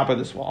fruits on top of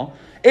this wall.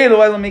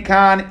 Elu elam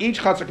mikan. Each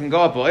chatzar can go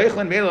up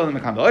v'oichlin. Ve'elu elam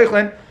mikan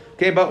v'oichlin.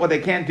 Okay, but what they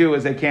can't do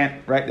is they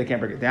can't break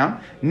it down.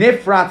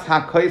 Nifratz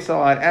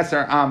hakoisel at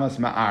eser amos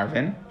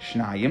ma'arvin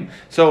shnayim.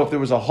 So if there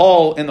was a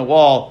hole in the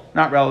wall,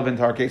 not relevant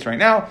to our case right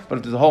now, but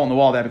if there's a hole in the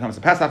wall that becomes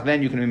a pesach,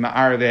 then you can be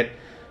ma'arv it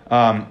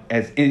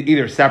as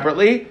either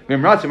separately,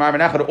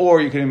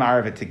 or you can be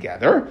ma'arv it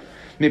together.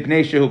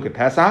 Mipnei shehu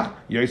kepesach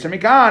yoser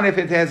mikan. If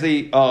it has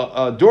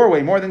a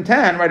doorway more than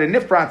 10, right, a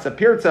nifratz, a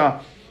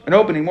pirza, an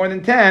opening more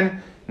than 10,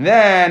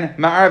 then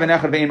ma'arv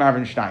echad ve'in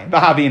ma'arvin shnayim.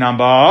 V'havin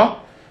amba.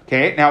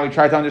 Okay, now we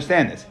try to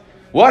understand this.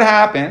 What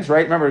happens,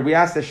 right? Remember, we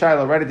asked the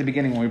Shiloh right at the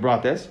beginning when we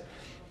brought this.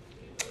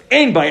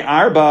 Ein by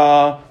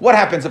arba. What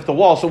happens if the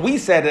wall? So we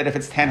said that if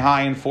it's 10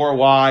 high and 4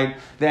 wide,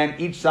 then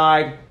each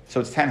side, so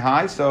it's 10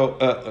 high,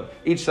 so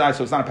each side,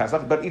 so it's not a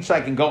pasach, but each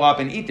side can go up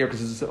and eat there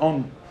because it's its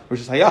own,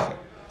 which is hayachah.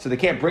 So they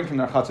can't bring from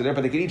their chatzah there,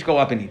 but they can each go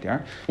up and eat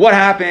there. What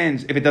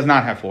happens if it does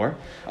not have 4?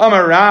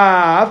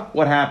 Amarav,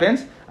 what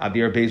happens? It's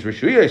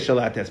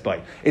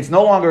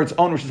no longer its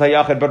own Rosh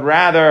Hashanah, but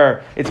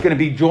rather it's going to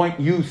be joint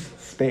use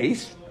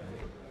space.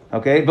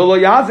 Okay? That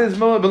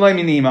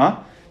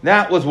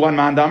was one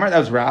man damar, that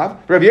was Rav.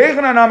 Rav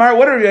Yechanan Amar,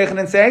 what did Rav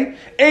Yechanan say?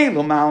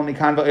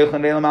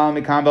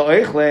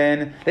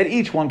 That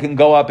each one can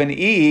go up and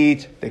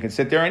eat. They can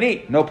sit there and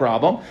eat, no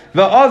problem.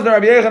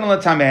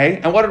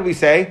 And what did we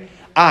say?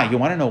 You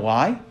want to know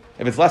why?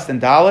 If it's less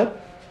than Dalet,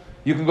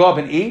 you can go up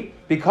and eat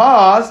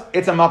because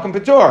it's a Malkum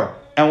Patur.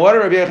 And what did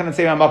Rabbi Yechanan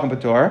say about Malkum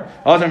Patur?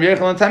 Rabbi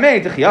Yechanan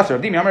Tamei Techias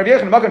Rabbi Dimi Rabbi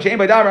Yechanan Malkum Shein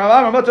B'Davar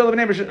Alav Ramotzol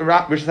L'Bnei Rishus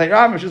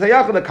Hayrav Rishus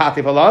Hayachal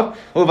L'Katif Alav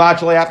Uvad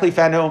Shalei Achli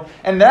Fenu.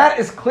 And that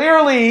is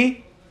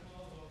clearly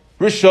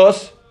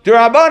Rishus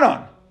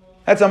D'Rabbanan.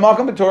 That's a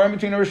Malkum Patur in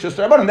between a Rishus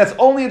D'Rabbanan. That's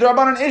only a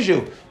D'Rabbanan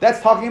issue. That's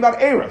talking about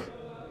Erev.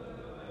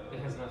 It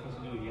has nothing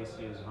to do with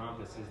yesterday's Rav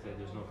that says that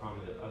there's no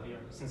problem with the Avir,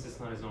 since it's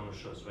not his own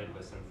Rishus, right?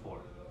 Less than 4.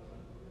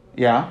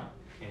 Yeah.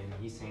 And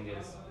he's saying that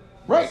it's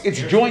right.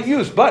 It's joint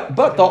use, but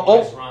the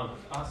old.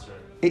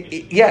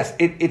 Yes,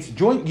 it's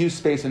joint use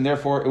space, and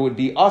therefore it would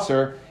be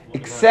usher,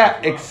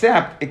 except was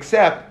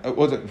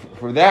it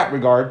for that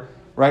regard,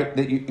 right?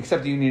 That you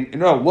except you need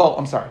no. Well,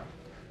 I'm sorry,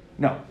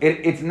 no.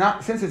 It's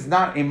not, since it's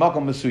not a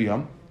makom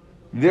mesuyam,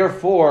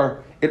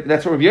 therefore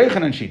that's what Rabbi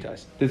Yechanan she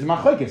does. There's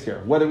machlekes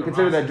here whether we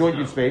consider that joint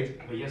use space.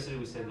 But yesterday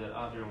we said that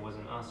Avir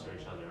wasn't usher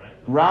each other,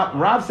 right?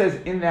 Rav says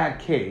in that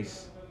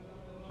case.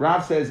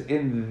 Rav says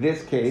in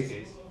this case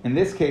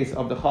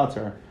of the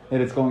chatzar that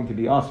it's going to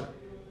be usher.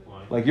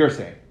 Why? Like you're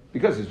saying.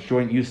 Because it's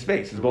joint use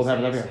space. It's both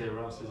having up here.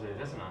 Rav says that it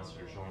doesn't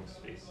answer joint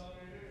space.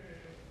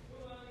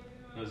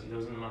 Doesn't the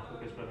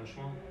Machlokes Rav and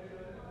Shmuel?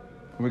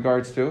 In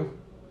regards to?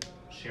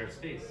 Shared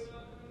space.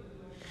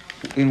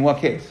 In what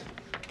case?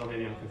 Oh,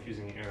 maybe I'm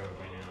confusing the era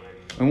right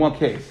now. In what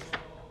case?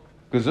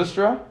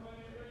 Gazustra?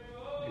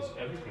 It's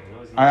everything.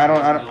 No, it's I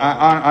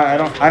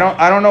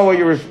don't know what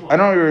you're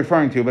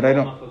referring to, but I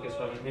don't.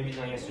 Maybe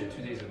not yesterday,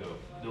 2 days ago.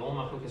 The old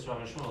Machlokes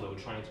Rav and Shmuel that were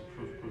trying to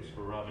prove proofs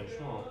for Rav and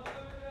Shmuel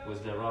was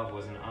that Rav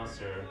was an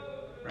Aser.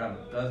 Rav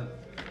doesn't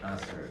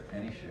answer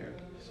any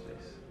shared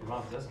space.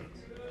 Rav doesn't.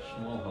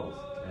 Shmuel holds,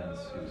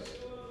 depends who's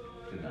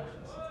good enough.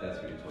 If that's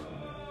what you're talking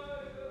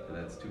about. But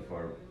that's too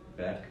far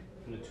back.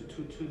 No,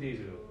 2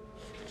 days ago.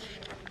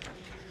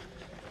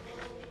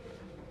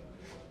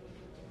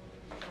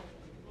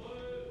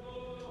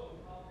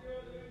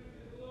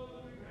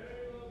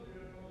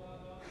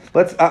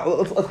 Let's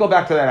go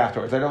back to that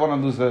afterwards. I don't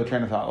want to lose the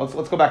train of thought.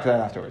 Let's go back to that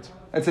afterwards.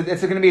 It's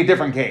going to be a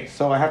different case,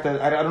 so I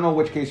don't know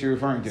which case you're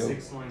referring to.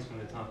 6 lines from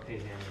the top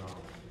page and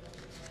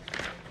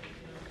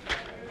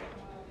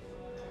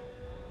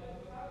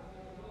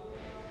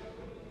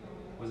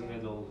wasn't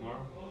that the old Gemara?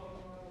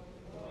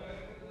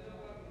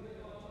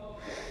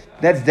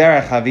 That's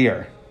derech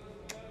havir.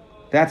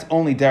 That's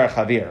only derech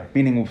havir,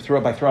 meaning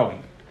by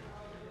throwing.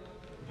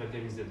 But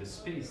that means that the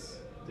space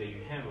that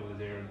you have over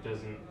there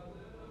doesn't.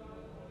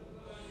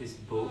 It's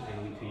both,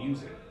 and we could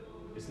use it.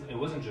 It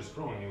wasn't just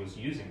throwing; it was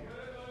using it.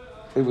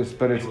 It's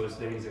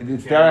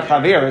derech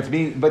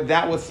havir. But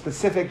that was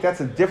specific. That's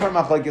a different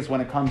machlekes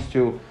when it comes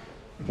to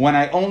when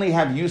I only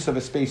have use of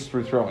a space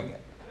through throwing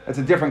it. That's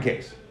a different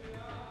case,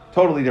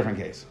 totally different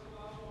case.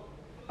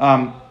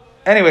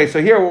 Anyway,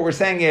 so here what we're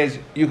saying is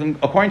you can,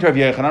 according to Rav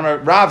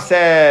Yechanan, Rav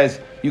says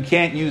you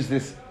can't use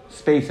this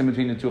space in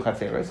between the two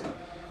chatzeros.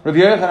 Rav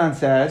Yechanan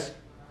says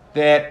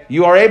that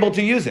you are able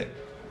to use it.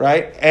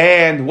 right?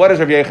 And what does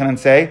Rav Yochanan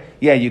say?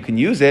 Yeah, you can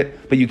use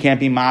it, but you can't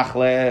be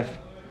machlef.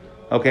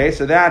 Okay,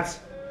 so that's...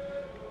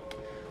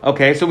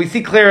 Okay, so we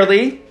see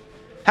clearly...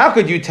 How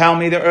could you tell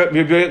me that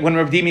when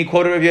Rav Dimi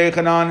quoted Rav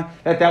Yochanan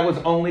that was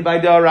only by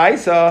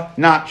D'Oraisa?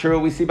 Not true.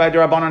 We see by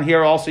D'Rabbanan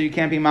here also you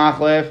can't be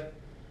machlef.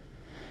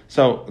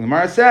 So the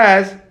Gemara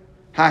says,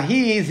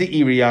 Hahi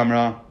Ze'iri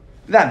Amra.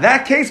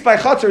 That case by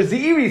Chatzar,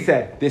 Ze'iri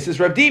said, this is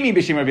Rav Dimi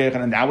b'shem Rav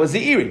Yochanan. That was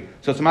Ze'iri.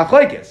 So it's a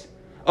machlekes.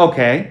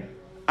 Okay.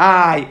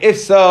 If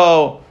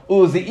so,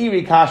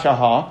 Ze'iri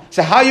kashaha.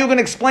 So how are you going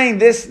to explain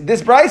this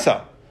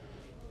brisa?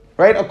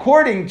 Right?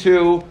 According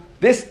to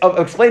this of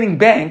explaining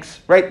banks,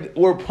 right?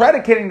 We're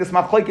predicating this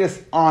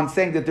machlekes on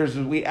saying that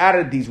we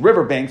added these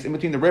river banks in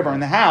between the river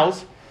and the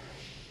house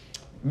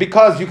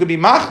because you could be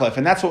machlef,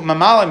 and that's what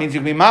mamala means. You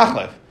can be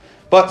machlef.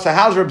 But so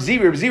how's Reb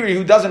Ziri? Reb Ziri,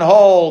 who doesn't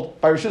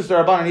hold by Rishus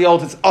D'Rabbanan, he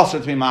holds it's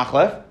usher to be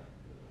machlef,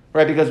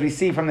 right? Because we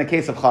see from the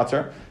case of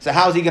Chatzar. So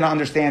how's he going to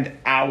understand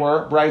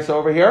our brisa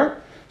over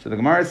here? So the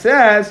Gemara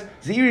says,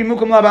 Ziri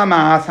mukum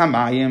labamas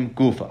hamayim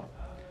gufa.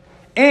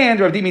 And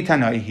Rav Dimi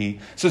Tanaihi.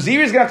 So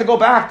Ziri is going to have to go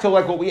back to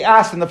like what we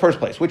asked in the first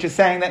place, which is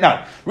saying that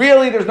no,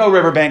 really there's no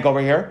riverbank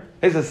over here.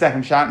 This is a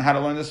second shot in how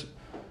to learn this.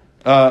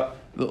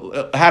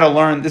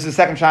 This is a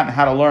second shot in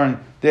how to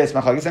learn this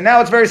machlokes. And now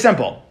it's very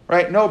simple,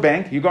 right? No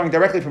bank. You're going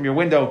directly from your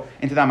window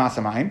into the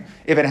Masamayim.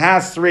 If it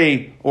has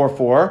 3 or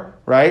 4,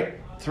 right?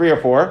 3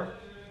 or 4.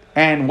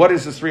 And what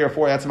is this 3 or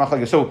 4? That's a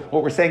machlokes. So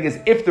what we're saying is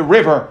if the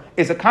river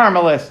is a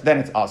Carmelis, then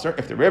it's Aser.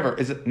 If the river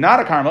is not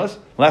a Carmelis,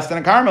 less than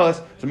a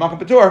Carmelis, it's a Makam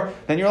Patur,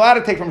 then you're allowed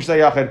to take from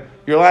Shayachid.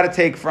 You're allowed to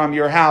take from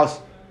your house,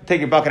 take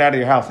your bucket out of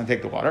your house and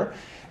take the water.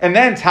 And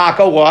then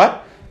Taka,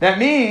 what? That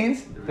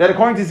means that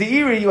according to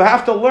Ze'iri, you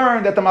have to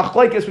learn that the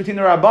machlekes between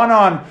the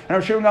Rabbanon and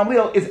Rav Shimon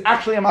Gamliel is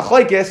actually a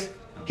machlekes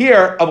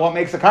here of what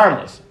makes a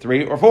Carmelis,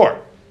 3 or 4.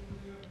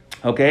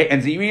 Okay,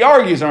 and Ze'iri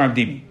argues on Rav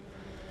Dimi.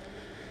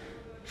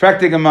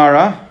 Frakti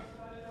Gemara.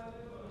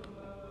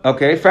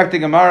 Okay, Frakti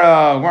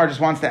Gemara just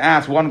wants to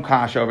ask one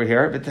kash over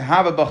here. But to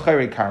have a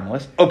Bachari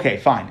Carmelis, okay,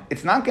 fine.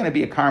 It's not going to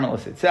be a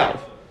Carmelis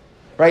itself,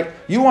 right?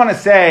 You want to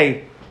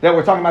say that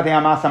we're talking about the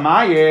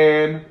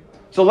Amasamayim.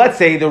 So let's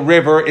say the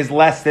river is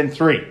less than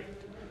 3.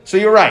 So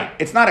you're right.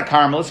 It's not a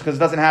Carmelis because it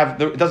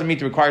doesn't meet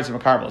the requirements of a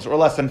Carmelis, or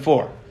less than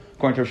 4,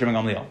 according to Rav Shimon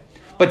Gamliel.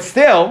 But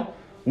still,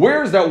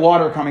 where is that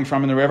water coming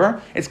from in the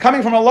river? It's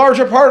coming from a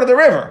larger part of the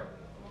river.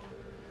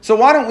 So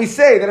why don't we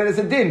say that it is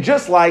a din,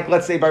 just like,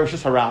 let's say, by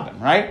Rishus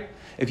Harabim, right?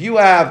 If you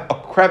have a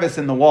crevice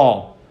in the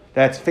wall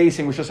that's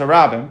facing Rishus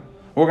Harabim,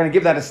 we're going to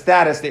give that a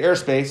status, the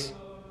airspace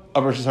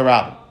of Rishus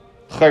Harabim,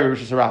 Chayr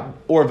Rishus Harabim,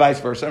 or vice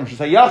versa. In Rishus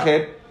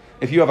HaYachid,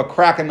 if you have a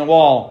crack in the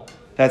wall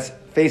that's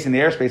facing the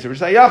airspace of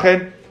Rishus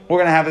HaYachid,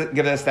 we're going to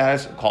give it a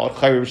status, call it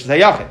Chayr Rishus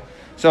HaYachid.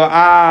 So,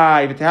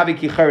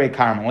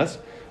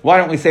 why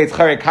don't we say it's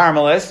Chayr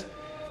Carmelis?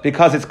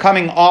 Because it's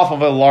coming off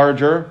of a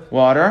larger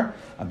water.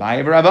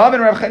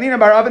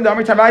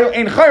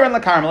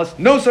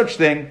 No such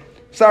thing.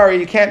 Sorry,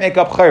 you can't make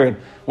up chayrin.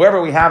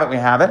 Wherever we have it, we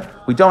have it.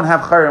 We don't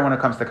have chayrin when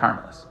it comes to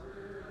Carmelis.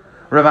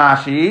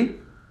 Ravashi,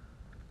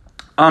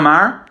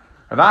 Amar.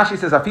 Ravashi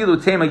says,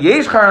 Afilu tema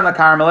yesh chayrin la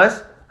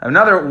Carmelis.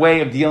 Another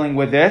way of dealing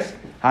with this.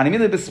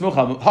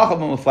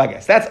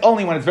 That's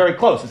only when it's very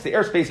close. It's the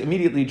airspace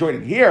immediately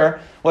adjoining.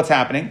 Here, what's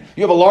happening?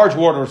 You have a large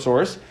water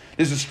source.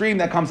 There's a stream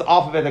that comes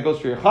off of it that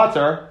goes through your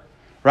chatzar.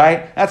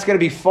 Right? That's going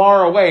to be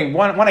far away.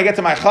 When I get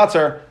to my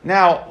chatzar,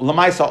 now,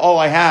 Lamaisa, all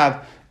I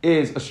have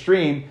is a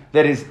stream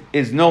that is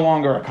no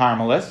longer a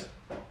Carmelis,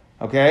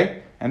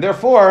 okay? And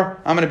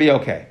therefore, I'm going to be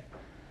okay.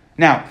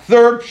 Now,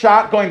 third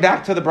shot, going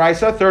back to the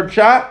Brisa, third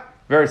shot,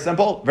 very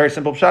simple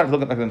shot.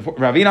 Look at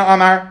Ravina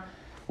Amar.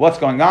 What's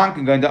going on?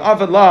 I'm going to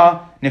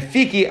Avadla,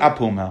 Nefiki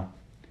Apumel.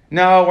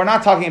 No, we're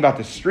not talking about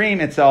the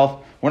stream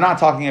itself. We're not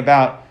talking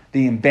about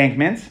the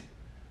embankments,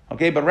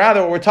 okay? But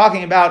rather, what we're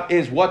talking about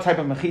is what type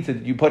of mechitza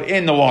did you put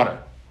in the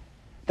water.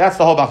 That's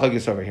the whole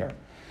machlokes over here.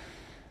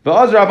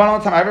 What is this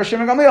machlokes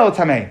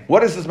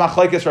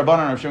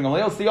Rabbanan Rav Shimon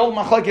Gamliel? It's the old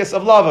machlokes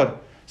of Lavad.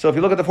 So if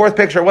you look at the fourth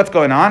picture, what's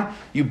going on?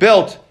 You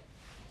built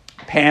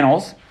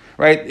panels,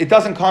 right? It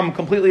doesn't come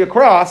completely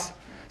across.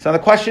 So the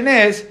question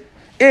is,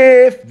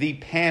 if the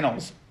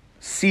panels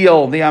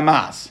seal the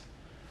amas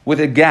with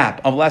a gap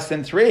of less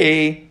than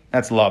 3,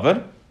 that's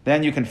Lavad,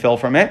 then you can fill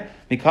from it,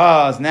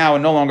 because now it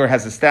no longer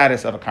has the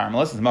status of a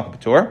Carmelis, it's a Makam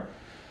Patur.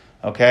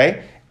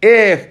 Okay?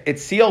 If it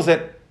seals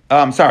it,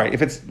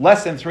 if it's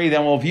less than 3,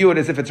 then we'll view it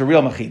as if it's a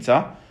real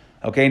mechitza.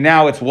 Okay,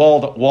 now it's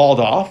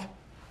walled off,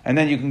 and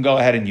then you can go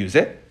ahead and use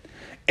it.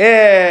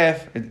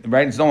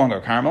 It's no longer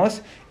a Carmelis.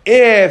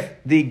 If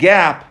the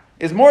gap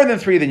is more than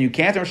 3, then you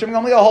can't. And Rav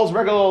Shimon Gamliel holds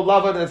regular old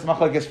lava that's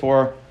machlokes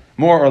for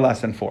more or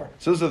less than 4.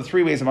 So those are the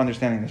 3 ways of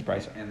understanding this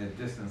brisa. And the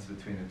distance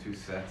between the 2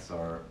 sets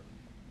are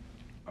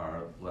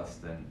less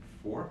than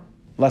 4?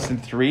 Less than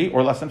 3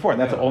 or less than 4.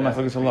 That's all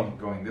machlokes of lava.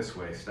 Going this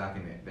way,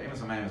 stopping the Amos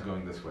Hamayim is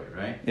going this way,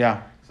 right?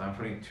 Yeah. So I'm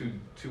putting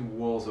two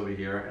walls over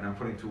here, and I'm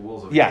putting 2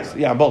 walls over here. Yes,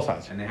 yeah, both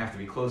sides. And they have to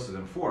be closer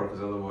than 4,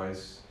 because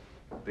otherwise,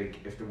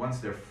 once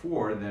they're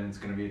 4, then it's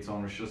going to be its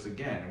own rishus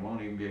again. It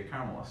won't even be a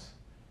Carmelis.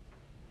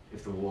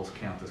 if the walls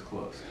count as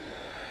closed?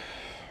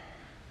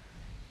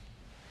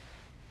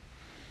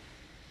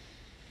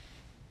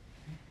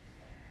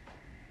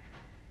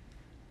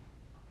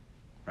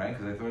 Right?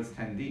 Because I thought it's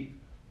 10 deep.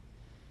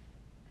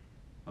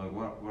 Like,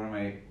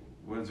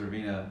 what is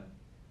Ravina,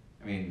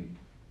 I mean,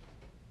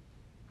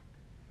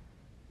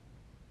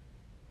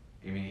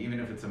 even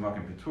if it's a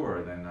Makom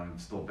Patur, then I'm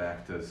still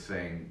back to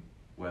saying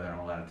whether I'm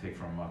allowed to take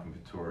from a Makom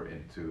Patur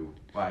into...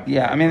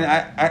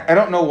 I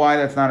don't know why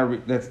that's not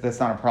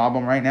a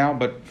problem right now,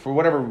 but for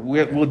whatever,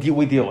 we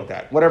deal with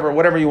that.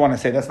 Whatever you want to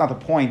say, that's not the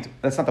point.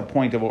 That's not the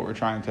point of what we're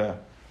trying to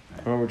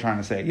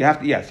say. You have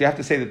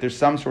to say that there's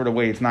some sort of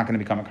way it's not going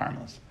to become a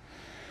carmelist.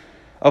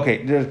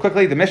 Okay,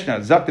 quickly, the Mishnah,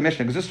 Zuk the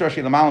Mishnah, Gezustra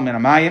Rashi L'Malam Min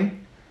Amayim.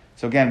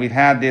 So again, we've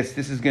had this.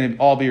 This is going to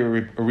all be a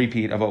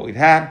repeat of what we've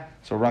had.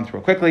 So we'll run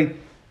through it quickly.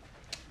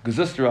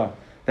 Gezustra,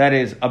 that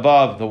is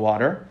above the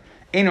water.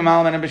 Like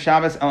we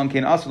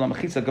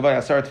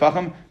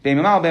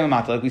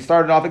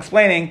started off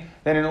explaining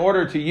that in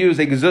order to use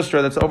a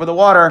gezustra that's over the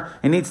water,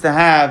 it needs to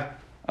have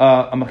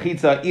a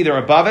mechitza either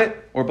above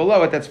it or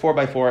below it. That's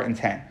 4x4 and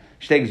 10.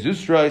 Shtei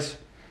gezustros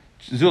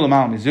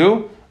zulamal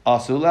mizu.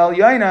 Asulel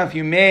yaina. If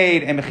you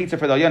made a mechitza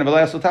for the yaina,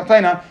 v'lo asul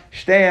tachtaina,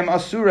 shteim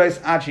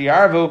asurais achi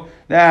yarvu.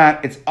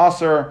 That it's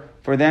asur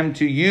for them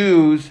to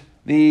use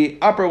the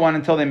upper one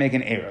until they make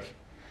an erev.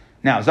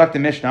 Now, Zak the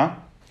Mishnah,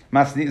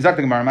 Zak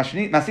the Gemara,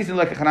 Masisin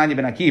like Chananya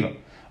ben Akiva.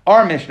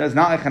 Our Mishnah is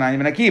not like Chananya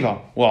ben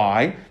Akiva.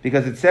 Why?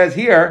 Because it says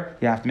here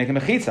you have to make a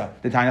mechitza.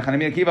 The Tanya Chananya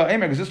ben Akiva,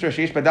 Emer Gezustra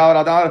Sheish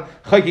Badal Adal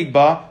Chayik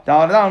Ba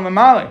Dal Adal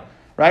Mamale.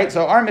 Right.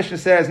 So our Mishnah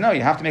says no.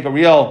 You have to make a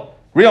real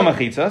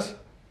mechitzas.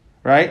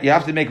 Right. You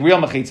have to make real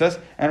mechitzas.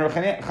 And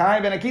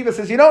Chananya ben Akiva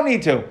says you don't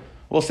need to.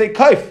 We'll say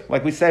kaif,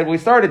 like we said we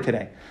started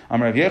today.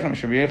 Amar Rav Yechon, Rav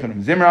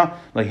Yechon, Zimra,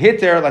 like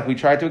hitter, like we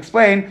tried to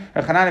explain.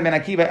 Rav Chanan ben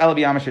Akiva el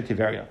b'yamasher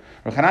tiveria.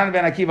 Rav Chanan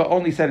ben Akiva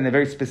only said in a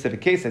very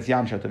specific case, that's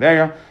yamsher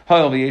tiveria.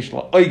 Ha'il v'yesh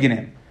lo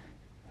oigenim.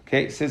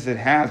 Okay, since it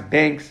has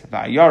banks,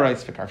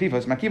 va'yarais,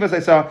 v'karfifos, makivos I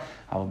saw,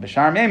 ha'il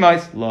b'shar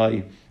meimos,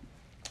 loy.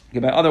 Okay,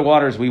 by other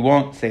waters, we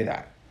won't say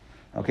that.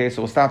 Okay,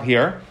 so we'll stop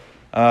here.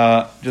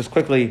 Just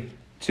quickly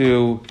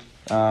to,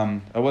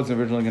 I wasn't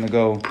originally going to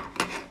go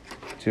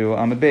to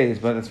Amud Beis,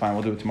 but that's fine.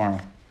 We'll do it tomorrow.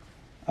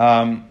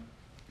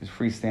 It's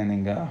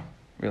freestanding,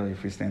 really a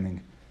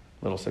freestanding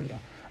little sugya.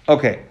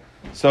 Okay,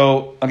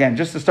 so again,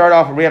 just to start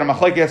off, we had a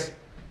machlekes.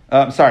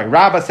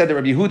 Rabbah said that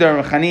Rabbi Yehuda and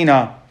Rav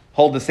Chanina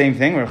hold the same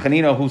thing. Rav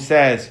Chanina who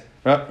says,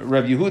 Rav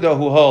Yehuda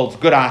who holds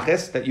good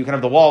achis, that you can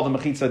have the wall of the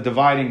mechitza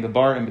dividing the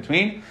bar in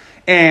between,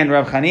 and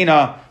Rav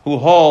Chanina who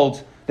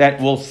holds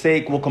that we'll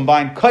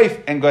combine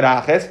kaif and good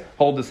achis,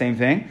 hold the same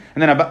thing.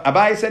 And then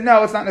Abaye said,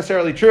 no, it's not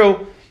necessarily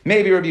true.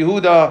 Maybe Rabbi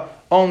Yehuda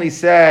only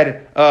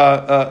said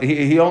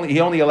he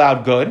only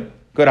allowed good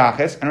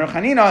achis, and Rav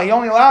Chanina he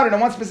only allowed it in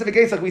one specific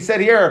case, like we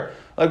said here,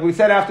 like we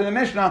said after the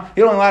Mishnah,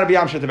 he only allowed to be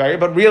Yamsher Teveria,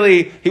 but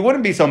really he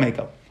wouldn't be so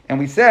makeup. And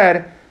we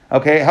said,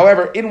 okay,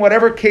 however, in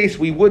whatever case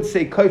we would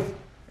say kaif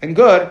and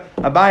good,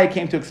 Abaye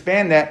came to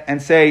expand that and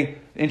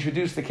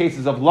introduce the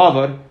cases of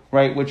lavud,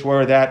 right, which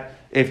were that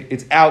if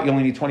it's out, you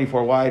only need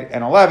 24 wide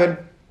and 11.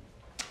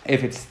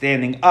 If it's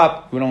standing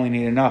up, you would only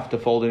need enough to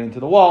fold it into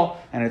the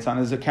wall, and it's on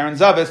a Karen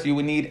Zavis, you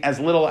would need as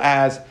little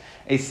as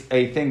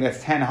a thing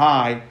that's 10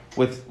 high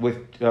with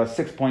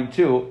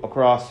 6.2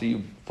 across, so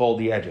you fold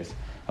the edges,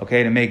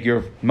 okay, to make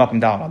your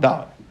makom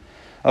dalad.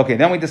 Okay,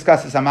 then we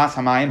discussed this amas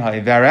hamayim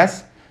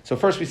ha'everes. So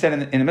first we said in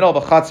the middle of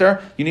a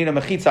chatzar, you need a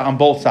mechitza on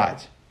both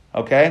sides,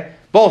 okay,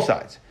 both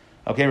sides.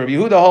 Okay, Rabbi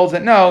Yehuda holds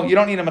that no, you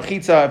don't need a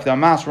mechitza if the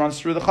amas runs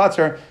through the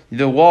chatzar.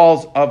 The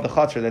walls of the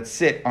chatzar that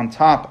sit on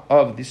top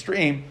of the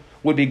stream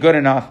would be good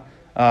enough.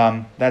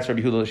 That's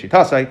Rabbi Yehuda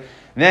l'shitasai.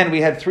 Then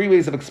we had 3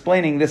 ways of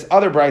explaining this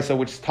other brisa,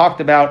 which talked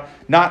about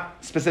not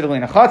specifically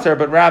in a chatzar,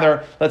 but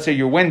rather, let's say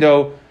your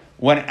window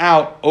went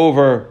out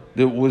over,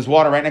 there was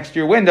water right next to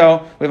your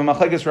window. We have a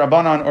machlekes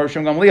Rabbanan or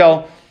Shum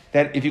Gamliel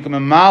that if you can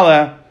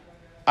mamala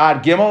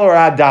ad gimel or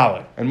ad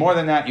daled, and more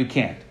than that you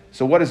can't.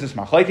 So what is this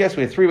machlekes?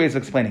 We have 3 ways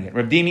of explaining it.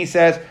 Rav Dimi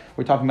says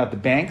we're talking about the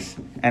banks,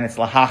 and it's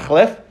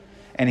lahachlif,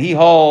 and he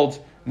holds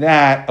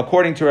that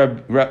according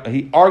to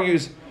he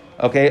argues,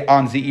 okay,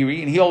 on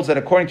Ze'iri, and he holds that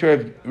according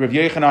to Rav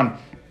Yochanan,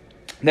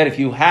 that if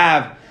you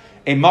have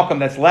a makam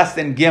that's less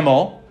than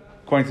gimel,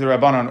 according to the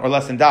Rabbanan, or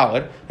less than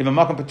daled, you have a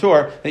makam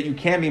patur, that you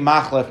can be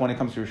machlef when it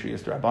comes to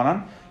Rishiyas to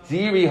Rabbanan.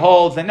 Ze'iri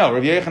holds that no,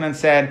 Rav Yochanan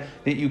said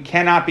that you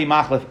cannot be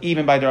machlef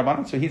even by the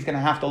Rabbanan, so he's going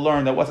to have to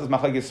learn that what's his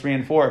machlekes 3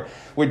 and 4,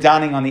 we're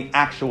downing on the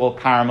actual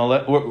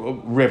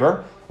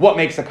river, what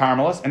makes a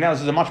carmelis, and now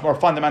this is a much more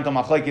fundamental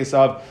machlekes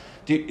of,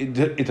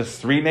 does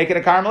 3 make it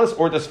a carmelis,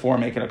 or does 4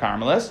 make it a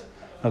carmelis?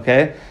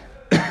 Okay?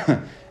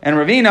 And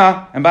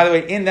Ravina, and by the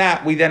way, in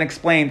that we then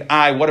explained,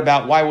 why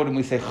wouldn't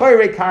we say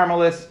Chayre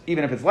Carmelis,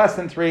 even if it's less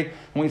than 3? And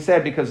we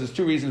said because there's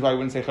 2 reasons why we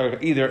wouldn't say Chayre,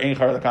 either Ein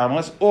Chayre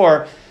Carmelis,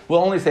 or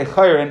we'll only say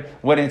Chayrin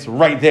when it's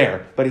right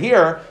there. But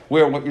here,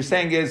 where what you're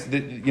saying is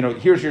that,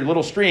 here's your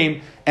little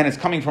stream, and it's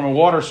coming from a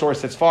water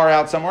source that's far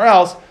out somewhere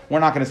else, we're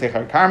not going to say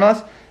Chayre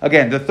Carmelis.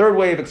 Again, the third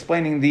way of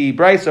explaining the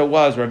Brisa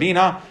was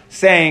Ravina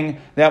saying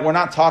that we're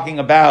not talking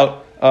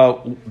about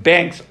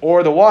banks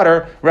or the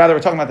water. Rather,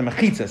 we're talking about the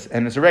mechitzas,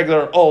 and it's a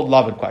regular old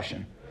Lavid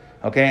question.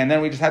 Okay, and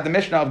then we just had the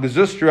Mishnah of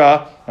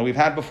Gezustra that we've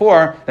had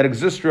before, that a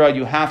Gezustra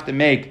you have to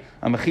make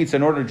a mechitza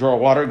in order to draw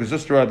water.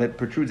 Gezustra that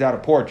protrudes out a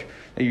porch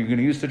that you're going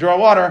to use to draw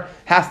water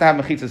has to have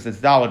mechitzas that's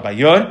daled by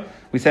yud.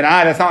 We said,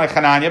 that's not like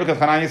Hananya, because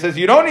Hananya says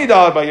you don't need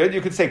daled by yud, you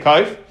could say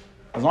kaif,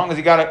 as long as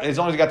you got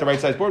the right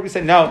size board. We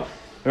said no.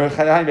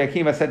 Hananya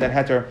Akiva said that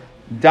heter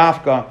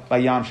dafka by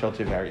yam shel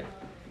tiveria.